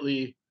 you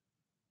immediately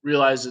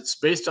realize it's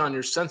based on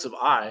your sense of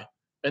I,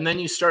 and then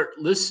you start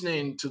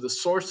listening to the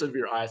source of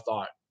your I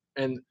thought,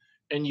 and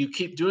and you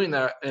keep doing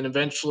that, and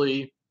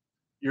eventually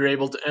you're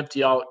able to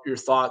empty out your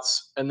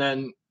thoughts, and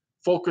then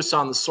focus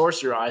on the source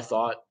of your I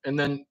thought, and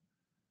then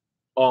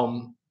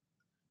um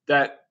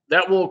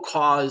that will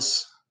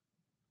cause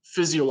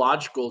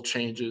physiological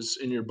changes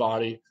in your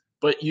body.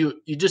 But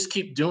you just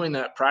keep doing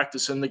that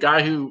practice. And the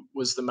guy who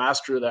was the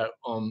master of that,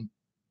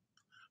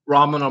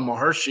 Ramana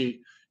Maharshi,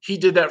 he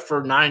did that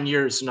for 9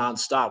 years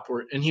nonstop.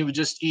 And he would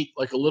just eat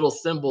like a little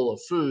thimble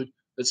of food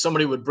that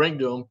somebody would bring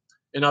to him,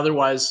 and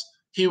otherwise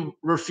he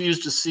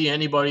refused to see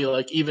anybody,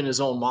 like even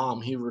his own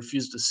mom. He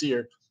refused to see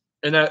her,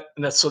 and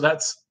so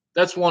that's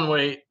one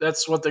way.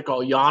 That's what they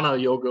call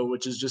yana yoga,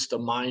 which is just a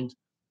mind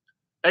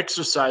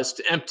exercise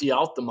to empty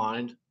out the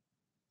mind.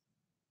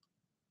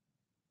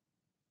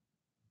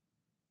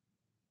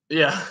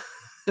 Yeah.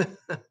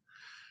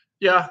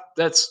 Yeah,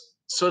 that's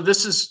so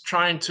this is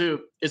trying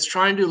to it's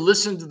trying to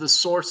listen to the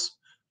source,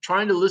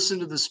 trying to listen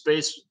to the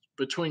space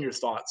between your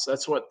thoughts.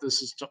 That's what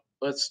this is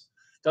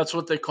that's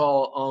what they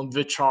call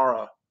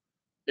vichara.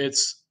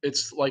 It's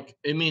like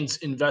it means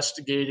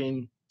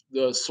investigating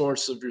the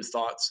source of your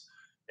thoughts.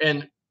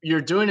 And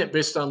you're doing it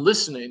based on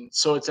listening,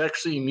 so it's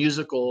actually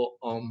musical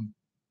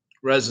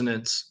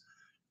resonance.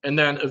 And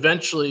then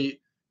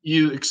eventually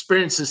you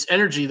experience this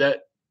energy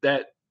that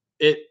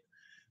it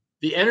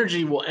the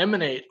energy will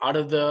emanate out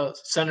of the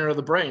center of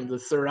the brain, the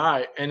third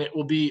eye, and it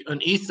will be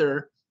an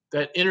ether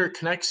that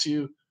interconnects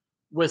you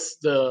with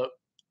the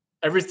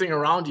everything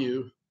around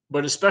you,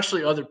 but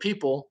especially other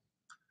people.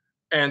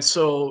 And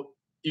so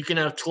you can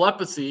have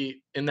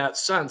telepathy in that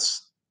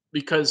sense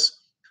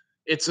because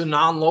it's a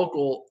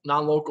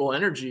non-local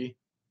energy,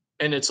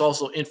 and it's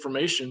also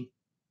information.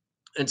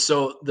 And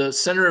so the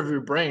center of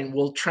your brain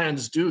will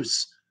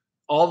transduce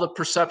all the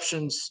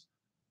perceptions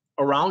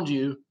around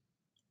you,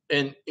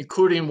 and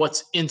including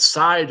what's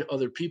inside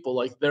other people,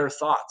 like their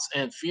thoughts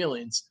and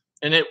feelings.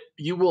 And it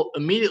you will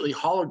immediately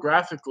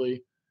holographically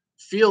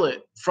feel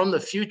it from the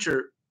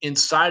future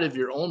inside of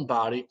your own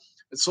body.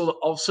 And so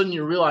all of a sudden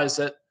you realize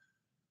that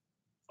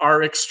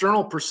our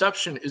external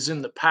perception is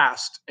in the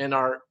past, and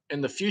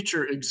the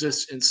future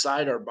exists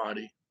inside our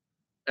body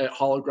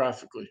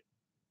holographically.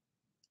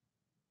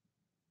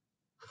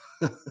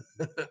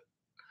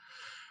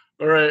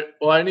 All right.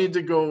 Well, I need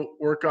to go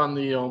work on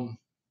the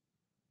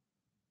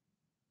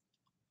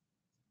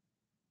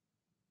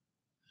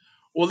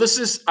well, this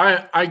is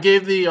I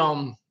gave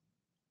the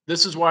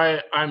this is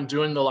why I'm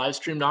doing the live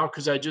stream now,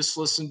 because I just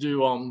listened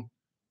to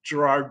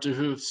Gerard de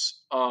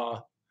Hooft's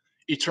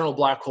Eternal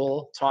Black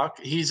Hole talk.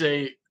 He's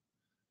a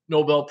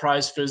Nobel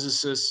Prize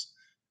physicist,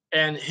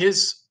 and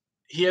his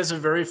he has a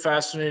very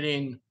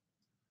fascinating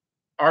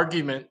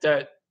argument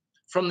that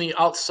from the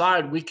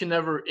outside we can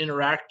never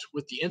interact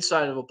with the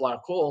inside of a black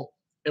hole.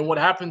 And what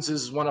happens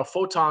is when a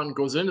photon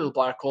goes into the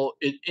black hole,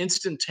 it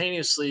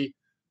instantaneously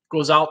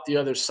goes out the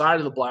other side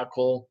of the black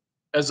hole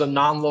as a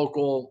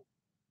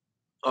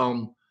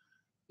um,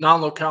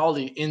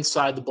 non-locality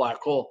inside the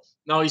black hole.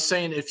 Now he's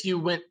saying if you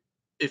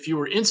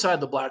were inside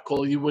the black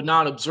hole, you would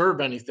not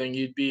observe anything.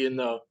 You'd be in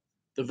the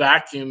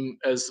vacuum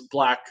as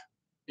black,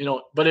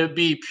 but it would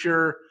be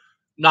pure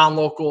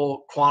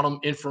non-local quantum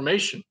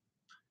information.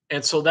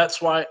 And so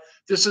that's why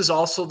this is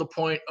also the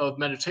point of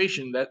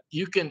meditation, that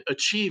you can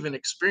achieve and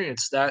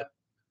experience that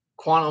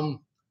quantum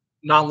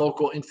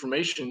non-local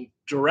information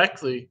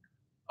directly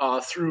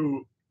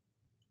through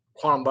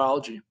quantum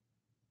biology.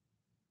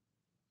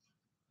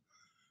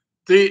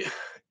 The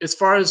As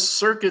far as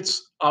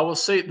circuits, I will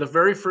say the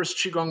very first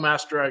qigong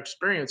master I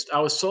experienced, I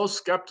was so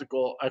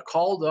skeptical. I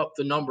called up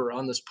the number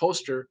on this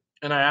poster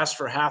and I asked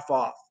for half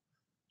off.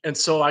 And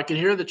so I could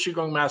hear the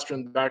qigong master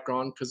in the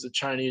background because the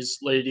Chinese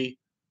lady,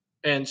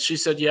 and she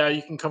said, "Yeah,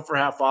 you can come for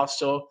half off."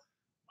 So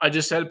I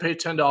just had to pay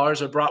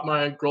 $10. I brought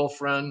my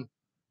girlfriend.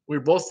 We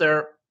were both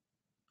there.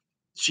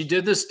 She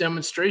did this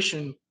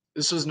demonstration.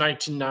 This was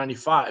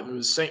 1995. It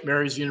was St.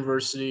 Mary's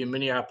University in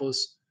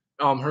Minneapolis.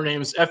 Her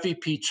name is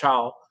FEP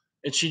Chow,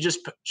 and she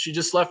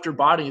just left her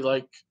body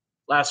like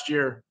last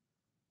year.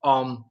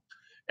 Um,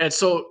 and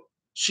so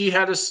she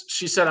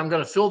said, "I'm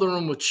going to fill the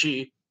room with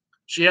chi."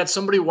 She had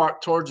somebody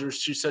walk towards her.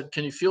 She said,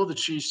 "Can you feel the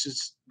chi?"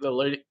 The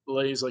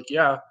lady's like,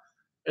 "Yeah."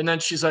 And then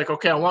she's like,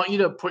 "Okay, I want you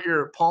to put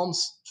your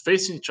palms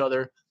facing each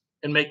other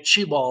and make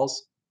chi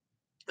balls."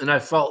 And I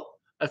felt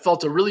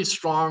a really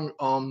strong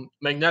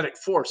magnetic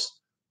force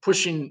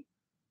pushing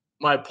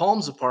my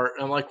palms apart.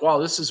 And I'm like, "Wow,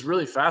 this is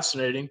really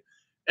fascinating."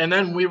 And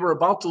then we were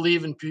about to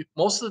leave, and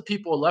most of the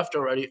people had left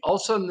already. All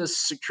of a sudden,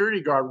 this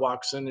security guard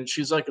walks in, and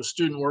she's like a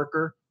student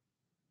worker.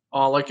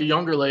 like a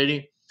younger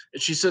lady,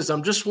 and she says,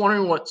 "I'm just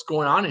wondering what's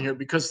going on in here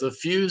because the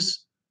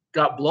fuse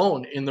got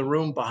blown in the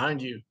room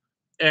behind you."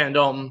 And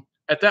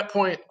at that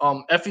point,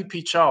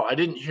 FEP Chow, I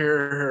didn't hear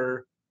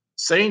her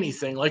say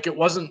anything. Like it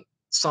wasn't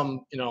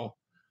some, it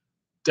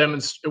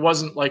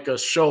wasn't like a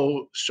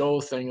show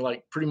thing.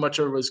 Like pretty much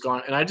everybody's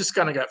gone, and I just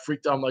kind of got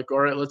freaked out. I'm like, "All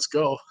right, let's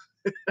go."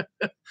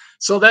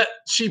 So that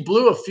she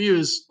blew a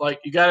fuse. Like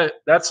you got to,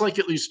 that's like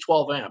at least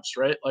 12 amps,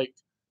 right? Like,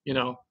 you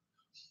know,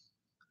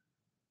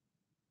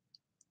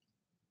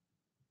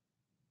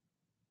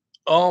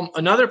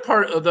 another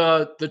part of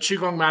the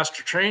qigong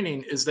master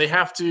training is they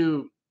have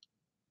to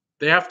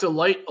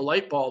light a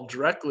light bulb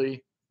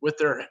directly with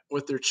their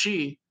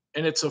chi,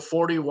 and it's a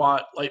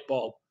 40-watt light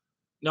bulb.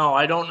 No,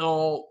 I don't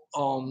know,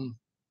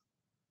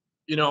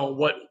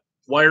 what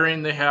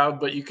wiring they have,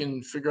 but you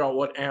can figure out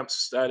what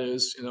amps that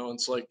is.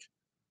 It's like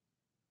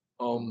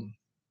um,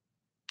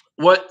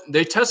 what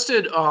they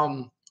tested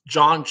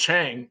John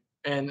Chang,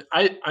 and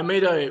I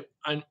made a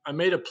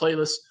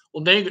playlist.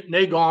 Well,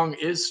 neigong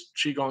is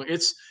qigong.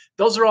 It's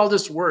Those are all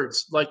just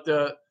words. Like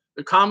the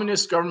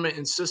communist government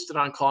insisted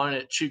on calling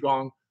it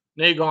qigong.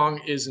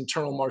 Neigong is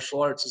internal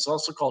martial arts. It's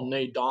also called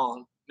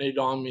neidong.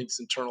 Neidong means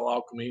internal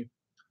alchemy.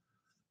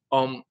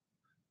 Um,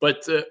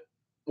 but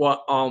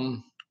what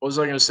was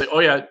I going to say? Oh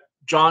yeah,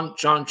 John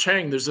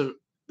Chang.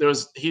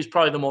 He's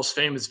probably the most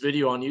famous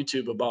video on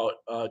YouTube about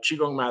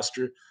qigong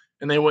master,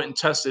 and they went and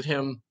tested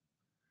him,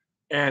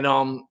 and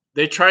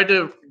they tried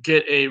to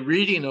get a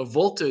reading of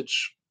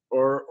voltage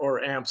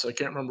or amps. I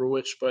can't remember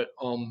which, but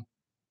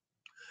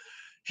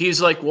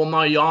he's like, well,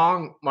 my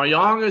yang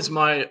is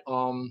my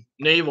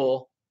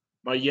navel,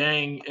 my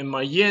yang, and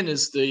my yin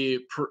is the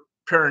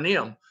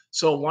perineum.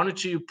 So why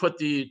don't you put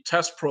the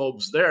test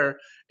probes there?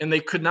 And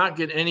they could not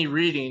get any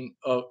reading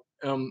of.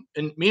 And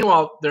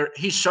meanwhile,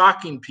 he's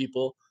shocking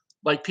people.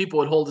 Like people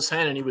would hold his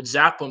hand and he would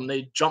zap them.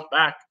 They'd jump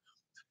back.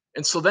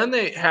 And so then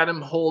they had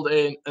him hold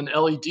an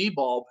LED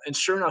bulb, and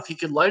sure enough, he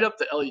could light up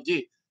the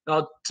LED.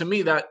 Now, to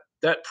me,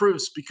 that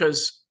proves,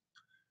 because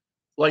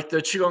like the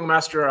qigong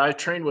master I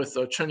trained with,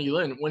 Chen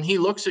Yilin, when he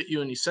looks at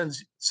you and he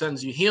sends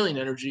you healing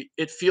energy,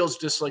 it feels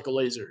just like a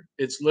laser.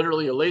 It's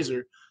literally a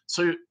laser.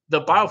 So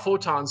the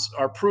biophotons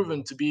are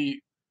proven to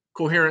be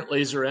coherent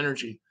laser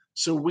energy.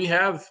 So we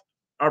have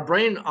our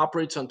brain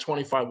operates on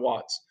 25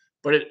 watts,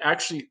 but it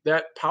actually,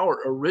 that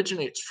power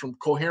originates from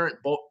coherent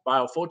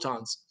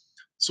biophotons.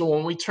 So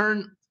when we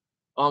turn,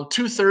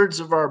 2/3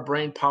 of our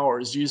brain power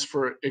is used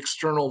for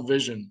external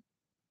vision.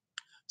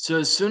 So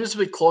as soon as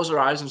we close our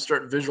eyes and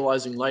start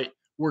visualizing light,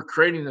 we're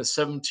creating a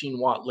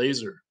 17-watt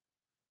laser.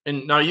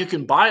 And now you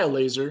can buy a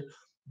laser,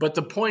 but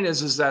the point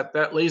is that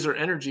that laser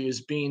energy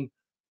is being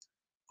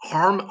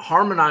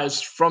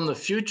harmonized from the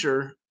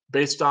future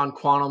based on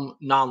quantum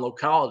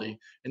non-locality,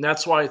 and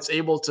that's why it's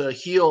able to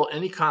heal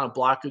any kind of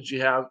blockage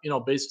you have.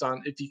 Based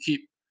on, if you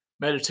keep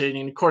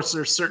meditating. Of course,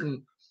 there's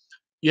certain,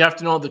 you have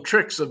to know the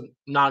tricks of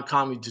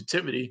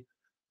non-commutativity.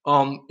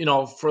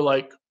 For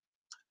like,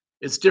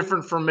 it's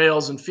different for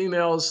males and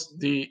females.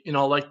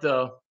 Like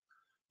the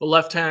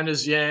left hand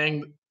is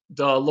yang,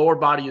 the lower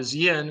body is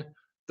yin,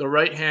 the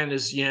right hand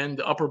is yin,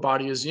 the upper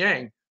body is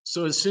yang.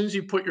 So as soon as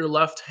you put your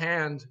left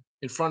hand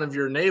in front of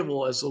your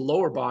navel as the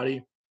lower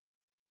body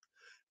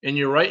and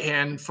your right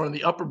hand in front of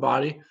the upper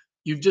body,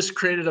 you've just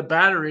created a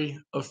battery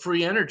of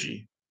free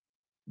energy.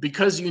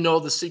 Because you know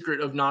the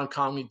secret of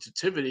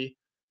non-commutativity,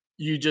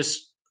 you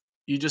just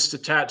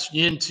attach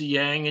yin to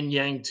yang and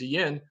yang to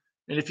yin.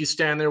 And if you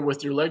stand there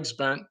with your legs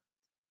bent,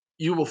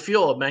 you will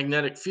feel a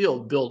magnetic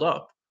field build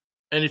up.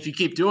 And if you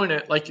keep doing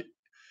it, like,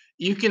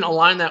 you can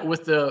align that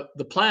with the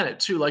planet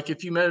too. Like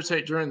if you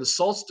meditate during the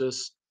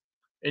solstice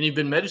and you've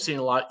been meditating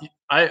a lot,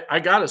 I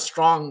got a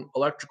strong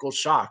electrical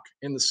shock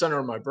in the center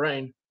of my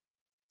brain.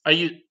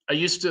 I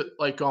used to,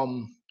 like,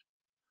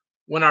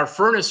 when our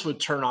furnace would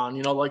turn on,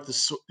 like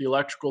the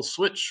electrical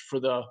switch for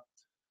the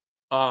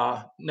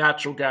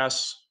natural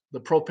gas,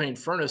 the propane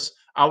furnace,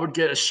 I would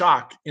get a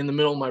shock in the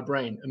middle of my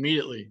brain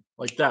immediately,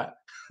 like that.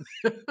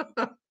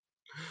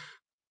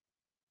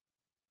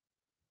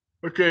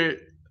 Okay.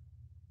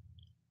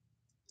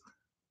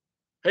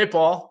 Hey,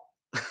 Paul.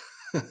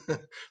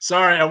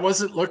 Sorry, I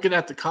wasn't looking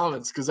at the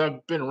comments because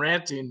I've been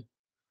ranting.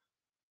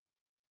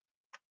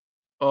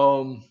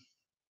 Um,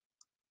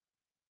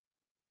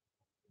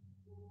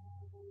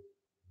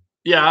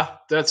 yeah,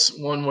 that's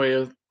one way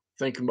of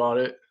thinking about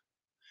it.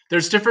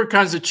 There's different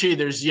kinds of chi.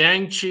 There's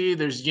yang chi,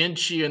 there's yin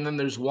chi, and then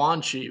there's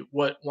wan chi.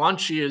 What wan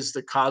chi is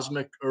the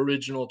cosmic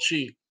original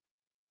chi.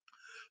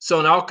 So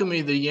in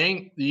alchemy, the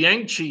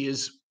yang chi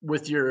is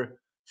with your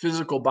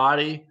physical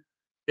body.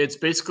 It's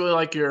basically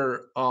like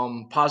your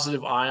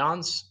positive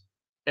ions,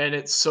 and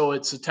it's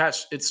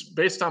attached. It's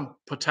based on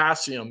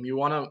potassium. You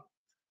want to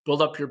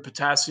build up your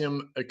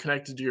potassium,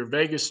 connected to your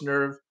vagus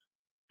nerve,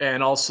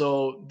 and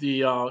also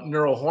the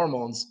neural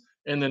hormones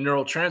and the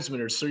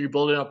neurotransmitters. So you're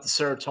building up the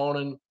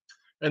serotonin,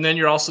 and then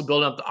you're also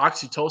building up the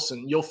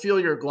oxytocin. You'll feel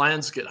your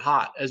glands get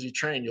hot as you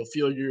train. You'll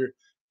feel your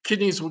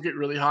kidneys will get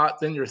really hot,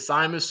 then your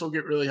thymus will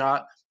get really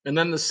hot, and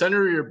then the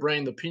center of your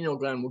brain, the pineal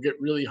gland, will get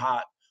really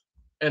hot.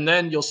 And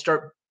then you'll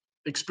start.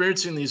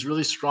 experiencing these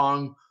really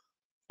strong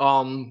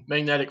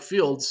magnetic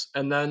fields,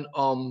 and then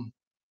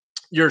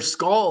your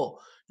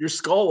skull your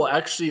skull will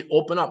actually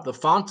open up, the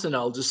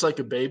fontanelle, just like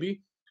a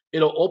baby.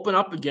 It'll open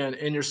up again,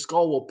 and your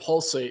skull will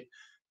pulsate.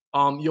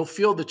 You'll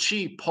feel the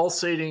chi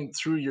pulsating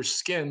through your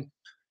skin,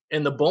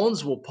 and the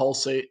bones will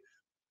pulsate.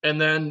 And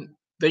then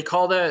they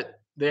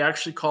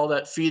actually call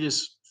that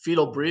fetus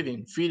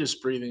breathing,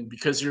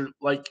 because you're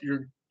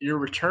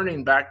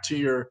returning back to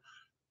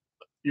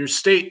your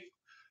state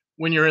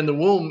when you're in the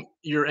womb.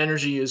 Your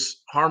energy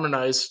is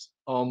harmonized,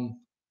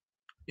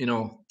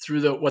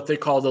 through the what they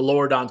call the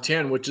lower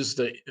dantian, which is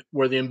the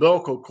where the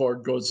umbilical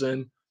cord goes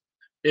in.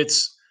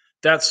 It's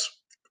that's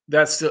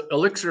that's the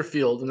elixir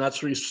field, and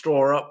that's where you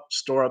store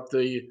up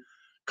the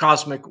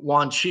cosmic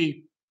wan chi.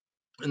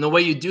 And the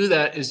way you do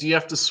that is you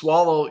have to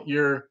swallow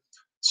your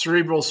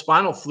cerebral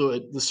spinal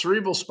fluid. The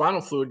cerebral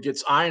spinal fluid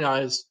gets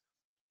ionized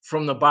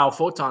from the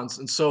biophotons.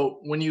 And so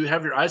when you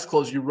have your eyes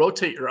closed, you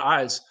rotate your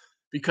eyes,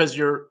 because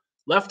your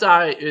left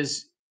eye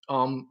is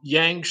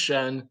yang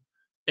shen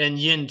and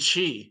yin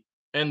qi,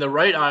 and the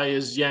right eye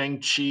is yang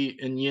qi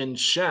and yin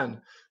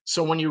shen.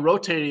 So when you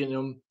rotate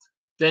them,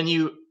 then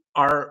you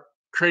are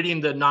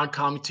creating the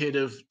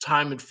non-commutative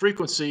time and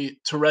frequency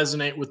to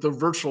resonate with the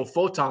virtual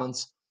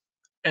photons,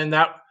 and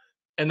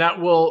that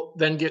will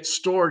then get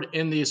stored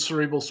in the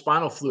cerebral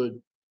spinal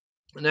fluid.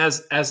 And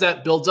as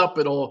that builds up,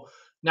 it'll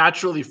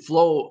naturally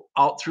flow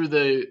out through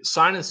the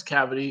sinus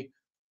cavity,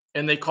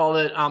 and they call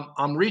it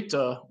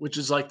amrita, which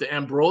is like the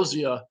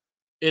ambrosia.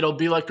 It'll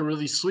be like a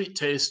really sweet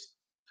taste.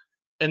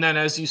 And then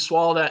as you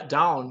swallow that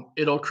down,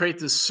 it'll create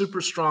this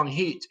super strong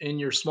heat in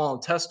your small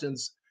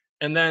intestines.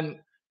 And then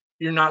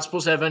you're not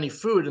supposed to have any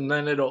food, and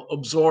then it'll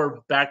absorb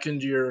back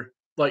into your,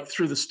 like,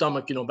 through the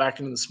stomach, back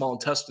into the small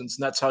intestines.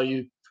 And that's how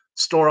you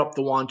store up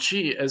the wan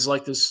chi, as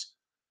like this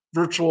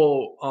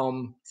virtual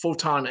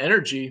photon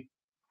energy,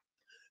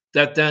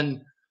 that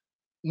then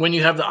when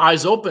you have the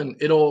eyes open,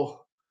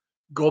 it'll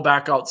go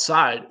back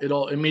outside.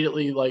 It'll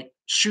immediately like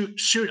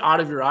shoot out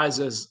of your eyes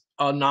as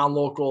a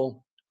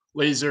non-local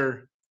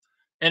laser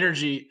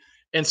energy.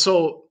 And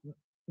so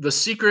the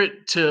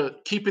secret to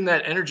keeping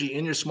that energy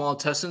in your small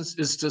intestines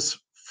is to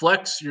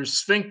flex your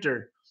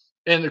sphincter.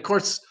 And of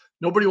course,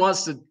 nobody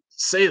wants to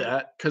say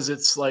that, because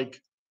it's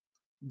like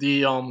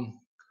the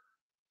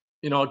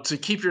to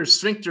keep your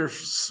sphincter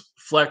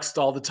flexed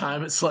all the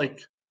time. It's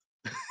like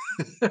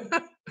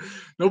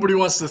nobody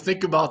wants to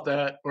think about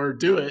that or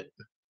do it.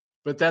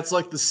 But that's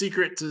like the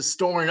secret to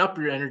storing up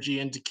your energy,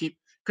 and to keep,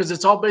 because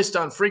it's all based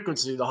on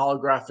frequency, the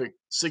holographic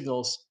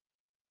signals.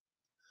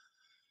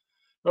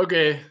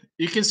 Okay,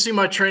 you can see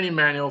my training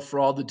manual for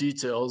all the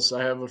details.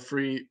 I have a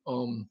free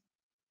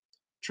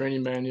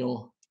training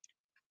manual.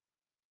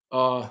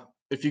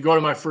 If you go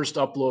to my first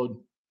upload,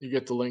 you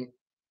get the link.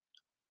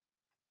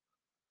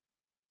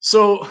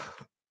 So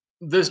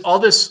all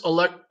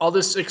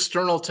this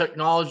external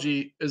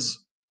technology is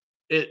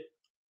it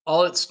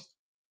all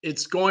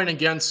it's going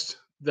against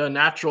the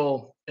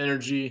natural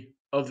energy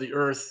of the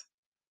earth,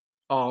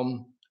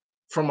 um,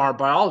 from our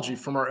biology,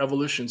 from our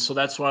evolution. So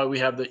that's why we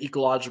have the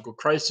ecological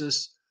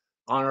crisis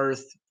on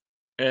Earth,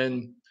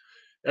 and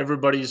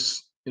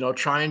everybody's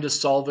trying to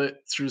solve it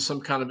through some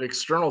kind of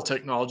external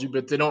technology,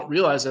 but they don't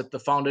realize that the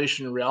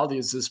foundation in reality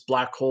is this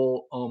black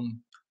hole.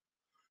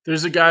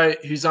 There's a guy,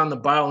 he's on the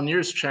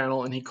Bioneers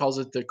channel, and he calls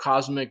it the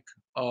cosmic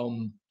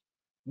um,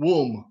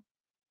 womb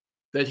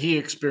that he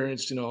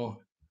experienced.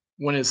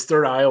 When his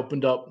third eye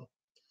opened up,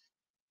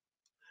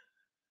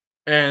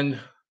 and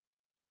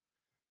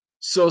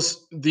so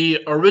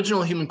the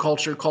original human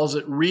culture calls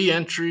it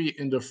re-entry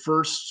into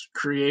first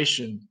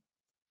creation.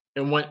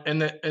 And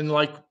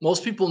like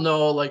most people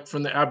know, like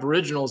from the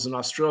Aboriginals in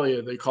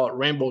Australia, they call it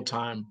rainbow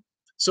time.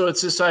 So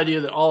it's this idea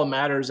that all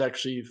matter is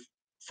actually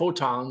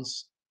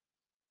photons,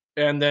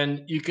 and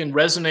then you can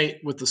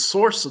resonate with the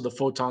source of the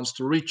photons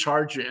to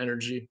recharge your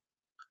energy.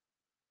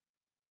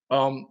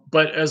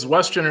 But as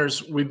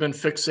Westerners, we've been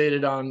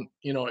fixated on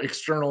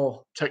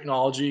external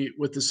technology,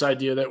 with this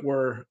idea that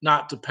we're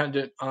not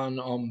dependent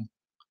on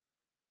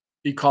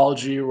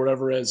ecology or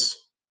whatever. As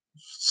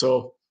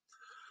so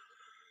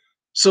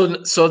so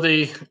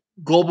the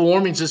global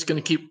warming is just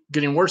going to keep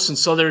getting worse. And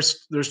so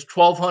there's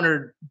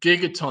 1,200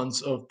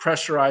 gigatons of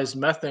pressurized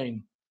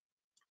methane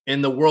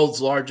in the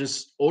world's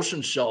largest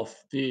ocean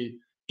shelf, the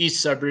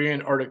East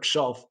Siberian Arctic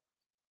Shelf.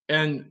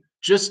 And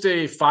just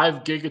a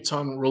 5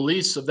 gigaton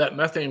release of that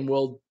methane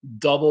will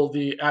double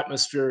the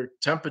atmospheric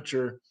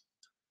temperature.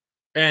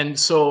 And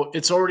so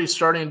it's already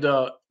starting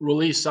to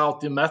release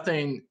out, the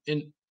methane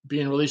in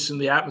being released in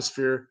the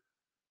atmosphere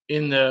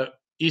in the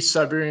East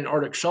Siberian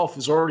Arctic Shelf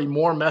is already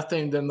more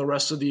methane than the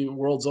rest of the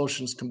world's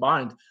oceans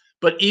combined.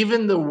 But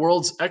even the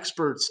world's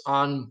experts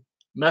on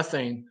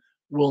methane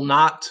will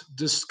not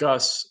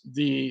discuss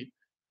the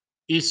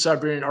East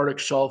Siberian Arctic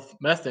Shelf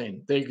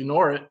methane. They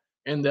ignore it,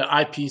 and the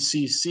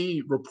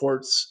IPCC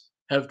reports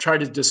have tried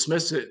to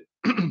dismiss it.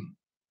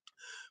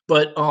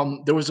 But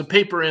there was a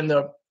paper in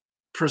the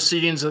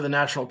Proceedings of the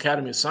National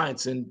Academy of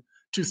Science in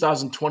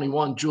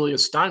 2021, Julia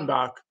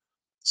Steinbach,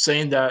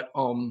 saying that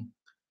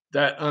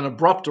that an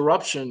abrupt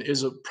eruption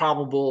is a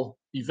probable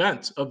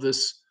event of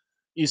this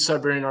East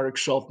Siberian Arctic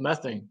Shelf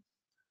methane.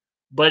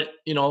 But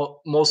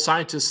most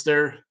scientists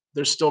they're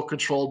still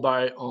controlled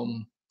by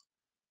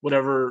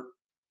whatever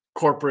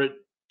corporate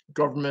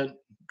government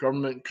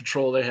government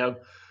control they have.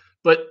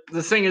 But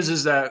the thing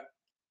is that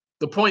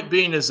the point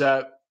being is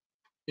that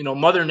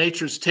Mother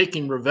Nature's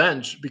taking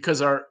revenge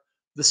because our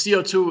the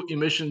CO2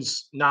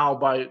 emissions now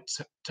by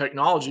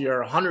technology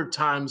are 100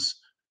 times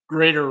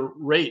greater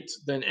rate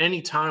than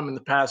any time in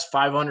the past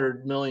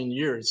 500 million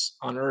years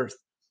on Earth.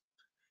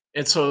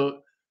 And so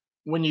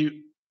when you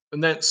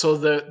and then so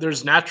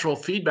there's natural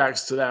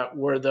feedbacks to that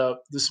where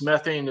this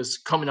methane is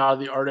coming out of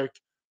the Arctic,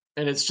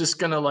 and it's just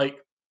going to like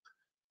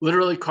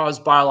literally cause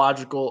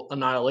biological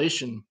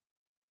annihilation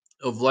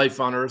of life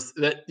on Earth.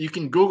 That you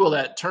can Google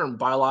that term,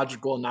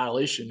 biological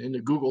annihilation, into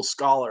Google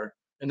Scholar,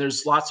 and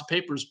there's lots of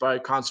papers by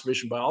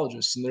conservation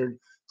biologists, and they're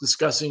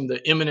discussing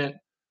the imminent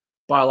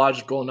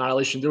biological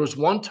annihilation. There was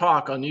one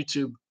talk on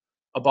YouTube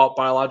about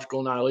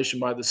biological annihilation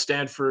by the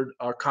Stanford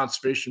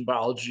conservation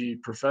biology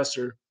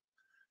professor,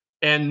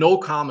 and no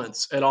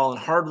comments at all, and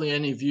hardly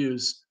any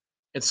views.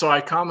 And so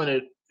I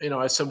commented,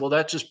 I said, well,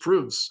 that just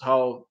proves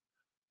how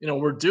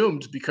we're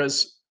doomed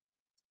because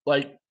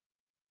like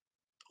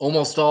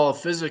almost all of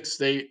physics,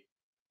 they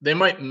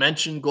might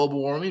mention global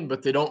warming,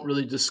 but they don't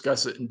really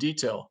discuss it in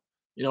detail.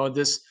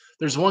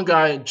 There's one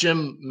guy,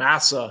 Jim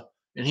Massa,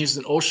 and he's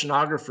an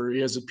oceanographer. He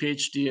has a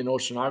PhD in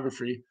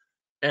oceanography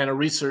and a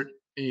research.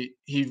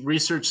 He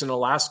researched in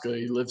Alaska.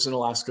 He lives in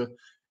Alaska,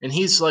 and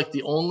he's like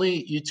the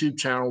only YouTube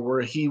channel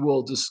where he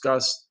will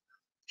discuss.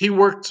 He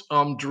worked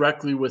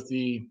directly with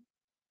the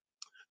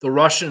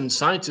Russian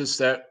scientists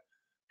that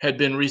had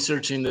been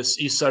researching this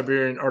East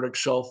Siberian Arctic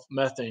Shelf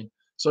methane.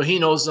 So he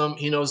knows them.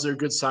 He knows they're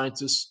good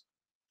scientists,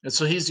 and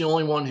so he's the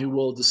only one who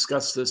will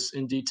discuss this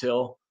in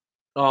detail.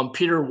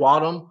 Peter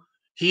Wadham,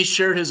 he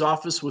shared his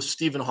office with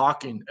Stephen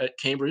Hawking at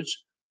Cambridge,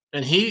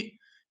 and he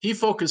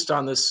focused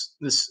on this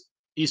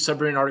East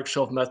Siberian Arctic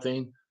Shelf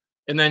methane,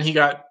 and then he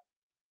got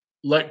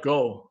let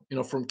go,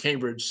 from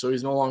Cambridge, so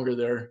he's no longer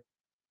there.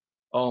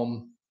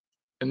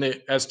 And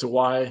as to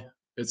why,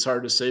 it's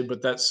hard to say,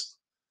 but that's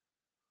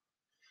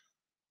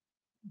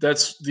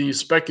the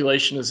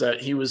speculation, is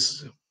that he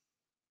was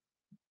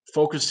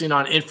focusing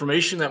on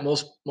information that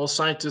most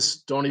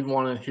scientists don't even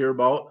want to hear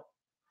about.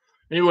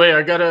 Anyway,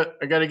 I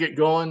gotta get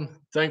going.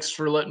 Thanks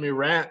for letting me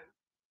rant.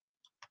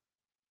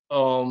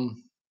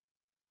 Um,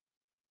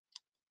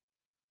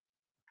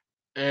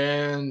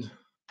 and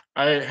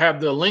I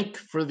have the link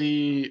for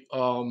the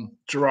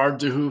Gerard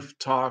de Hooft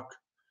talk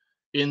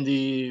in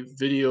the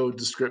video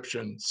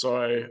description.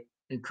 So I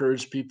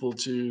encourage people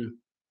to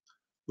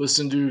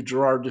listen to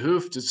Gerard de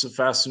Hooft. It's a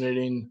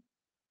fascinating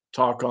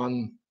talk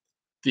on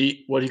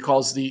the what he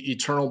calls the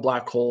eternal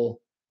black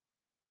hole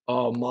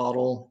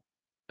model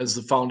as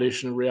the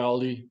foundation of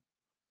reality.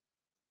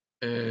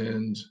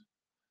 And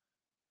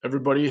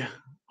everybody,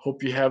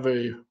 hope you have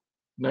a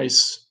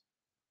nice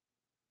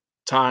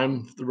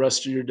time the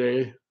rest of your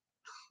day.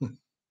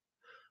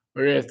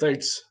 Okay,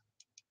 thanks.